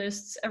the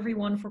panelists,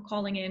 everyone for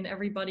calling in,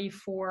 everybody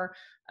for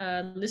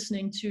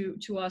listening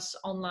to us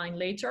online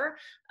later.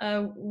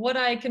 What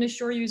I can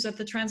assure you is that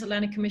the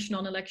Transatlantic Commission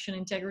on Election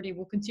Integrity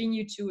will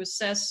continue to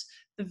assess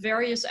the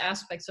various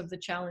aspects of the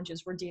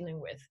challenges we're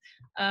dealing with,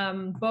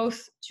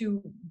 both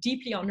to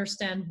deeply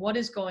understand what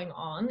is going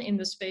on in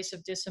the space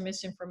of dis and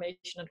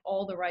misinformation and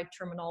all the right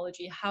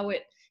terminology, how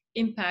it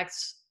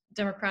impacts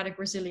democratic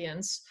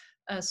resilience,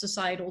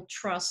 societal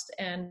trust,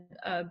 and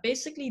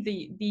basically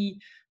the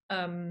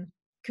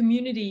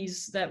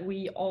communities that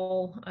we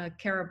all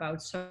care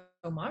about so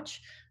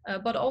much,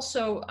 but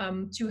also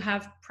to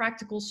have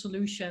practical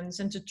solutions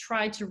and to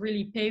try to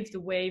really pave the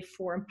way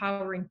for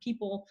empowering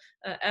people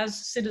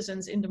as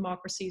citizens in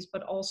democracies,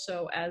 but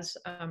also as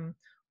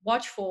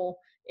watchful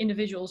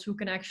individuals who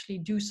can actually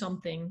do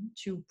something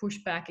to push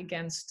back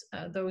against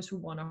those who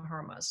want to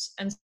harm us.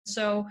 And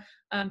so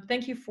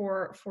thank you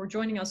for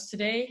joining us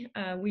today.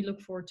 We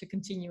look forward to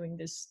continuing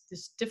this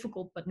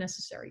difficult but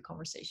necessary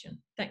conversation.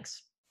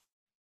 Thanks.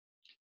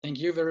 Thank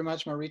you very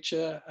much,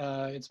 Marietje.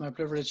 It's my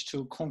privilege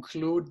to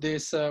conclude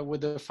this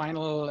with a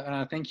final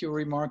thank you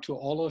remark to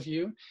all of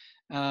you.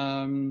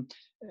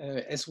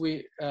 As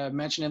we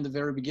mentioned in the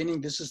very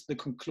beginning, this is the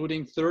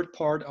concluding third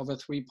part of a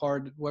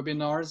three-part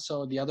webinar.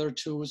 So the other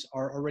two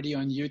are already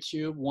on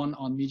YouTube, one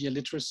on media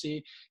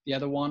literacy, the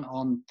other one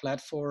on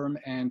platform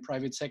and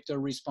private sector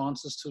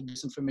responses to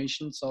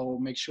disinformation. So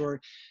make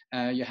sure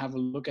you have a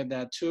look at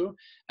that too.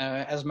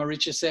 As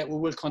Marietje said, we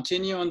will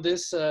continue on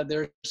this.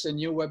 There's a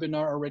new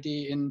webinar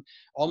already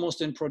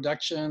almost in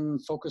production,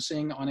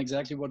 focusing on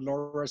exactly what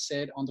Laura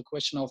said on the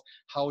question of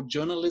how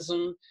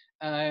journalism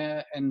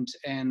and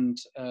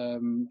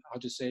how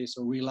to say,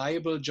 so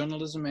reliable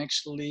journalism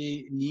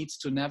actually needs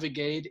to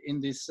navigate in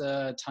these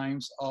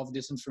times of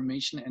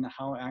disinformation, and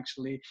how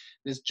actually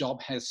this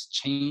job has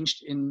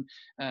changed in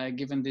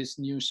given these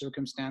new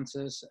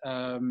circumstances.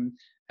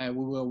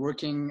 We were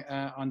working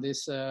on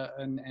this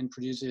and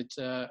produce it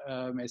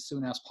as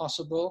soon as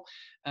possible.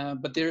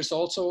 But there's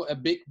also a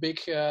big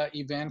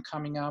event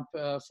coming up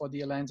for the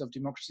Alliance of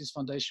Democracies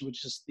Foundation,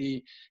 which is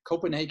the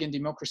Copenhagen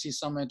Democracy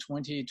Summit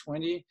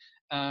 2020.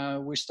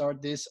 We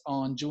start this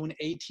on June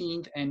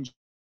 18th and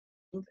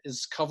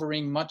is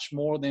covering much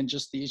more than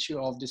just the issue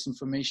of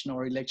disinformation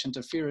or election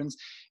interference.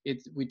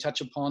 We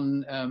touch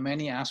upon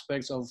many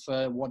aspects of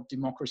what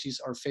democracies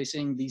are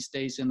facing these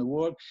days in the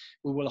world.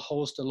 We will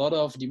host a lot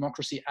of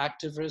democracy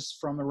activists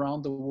from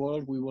around the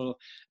world. We will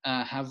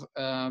have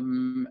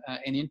an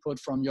input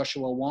from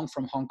Joshua Wong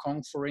from Hong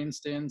Kong, for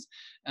instance,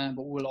 but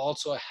we'll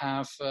also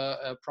have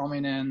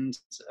prominent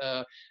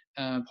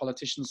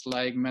politicians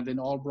like Madeleine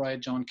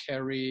Albright, John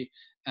Kerry,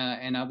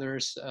 and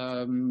others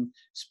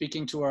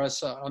speaking to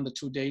us on the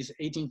 2 days,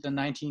 18th and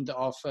 19th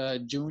of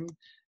June,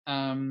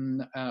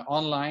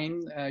 online.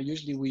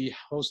 Usually we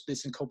host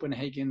this in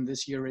Copenhagen.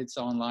 This year it's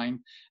online,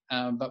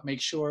 but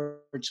make sure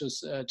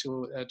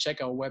to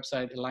check our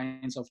website,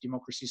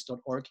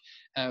 allianceofdemocracies.org,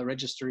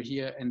 register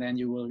here, and then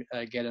you will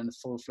get a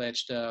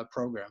full-fledged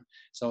program.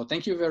 So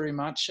thank you very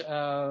much.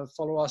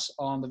 Follow us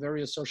on the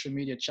various social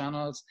media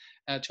channels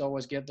to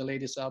always get the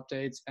latest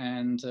updates,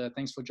 and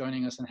thanks for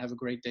joining us, and have a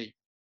great day.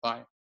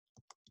 Bye.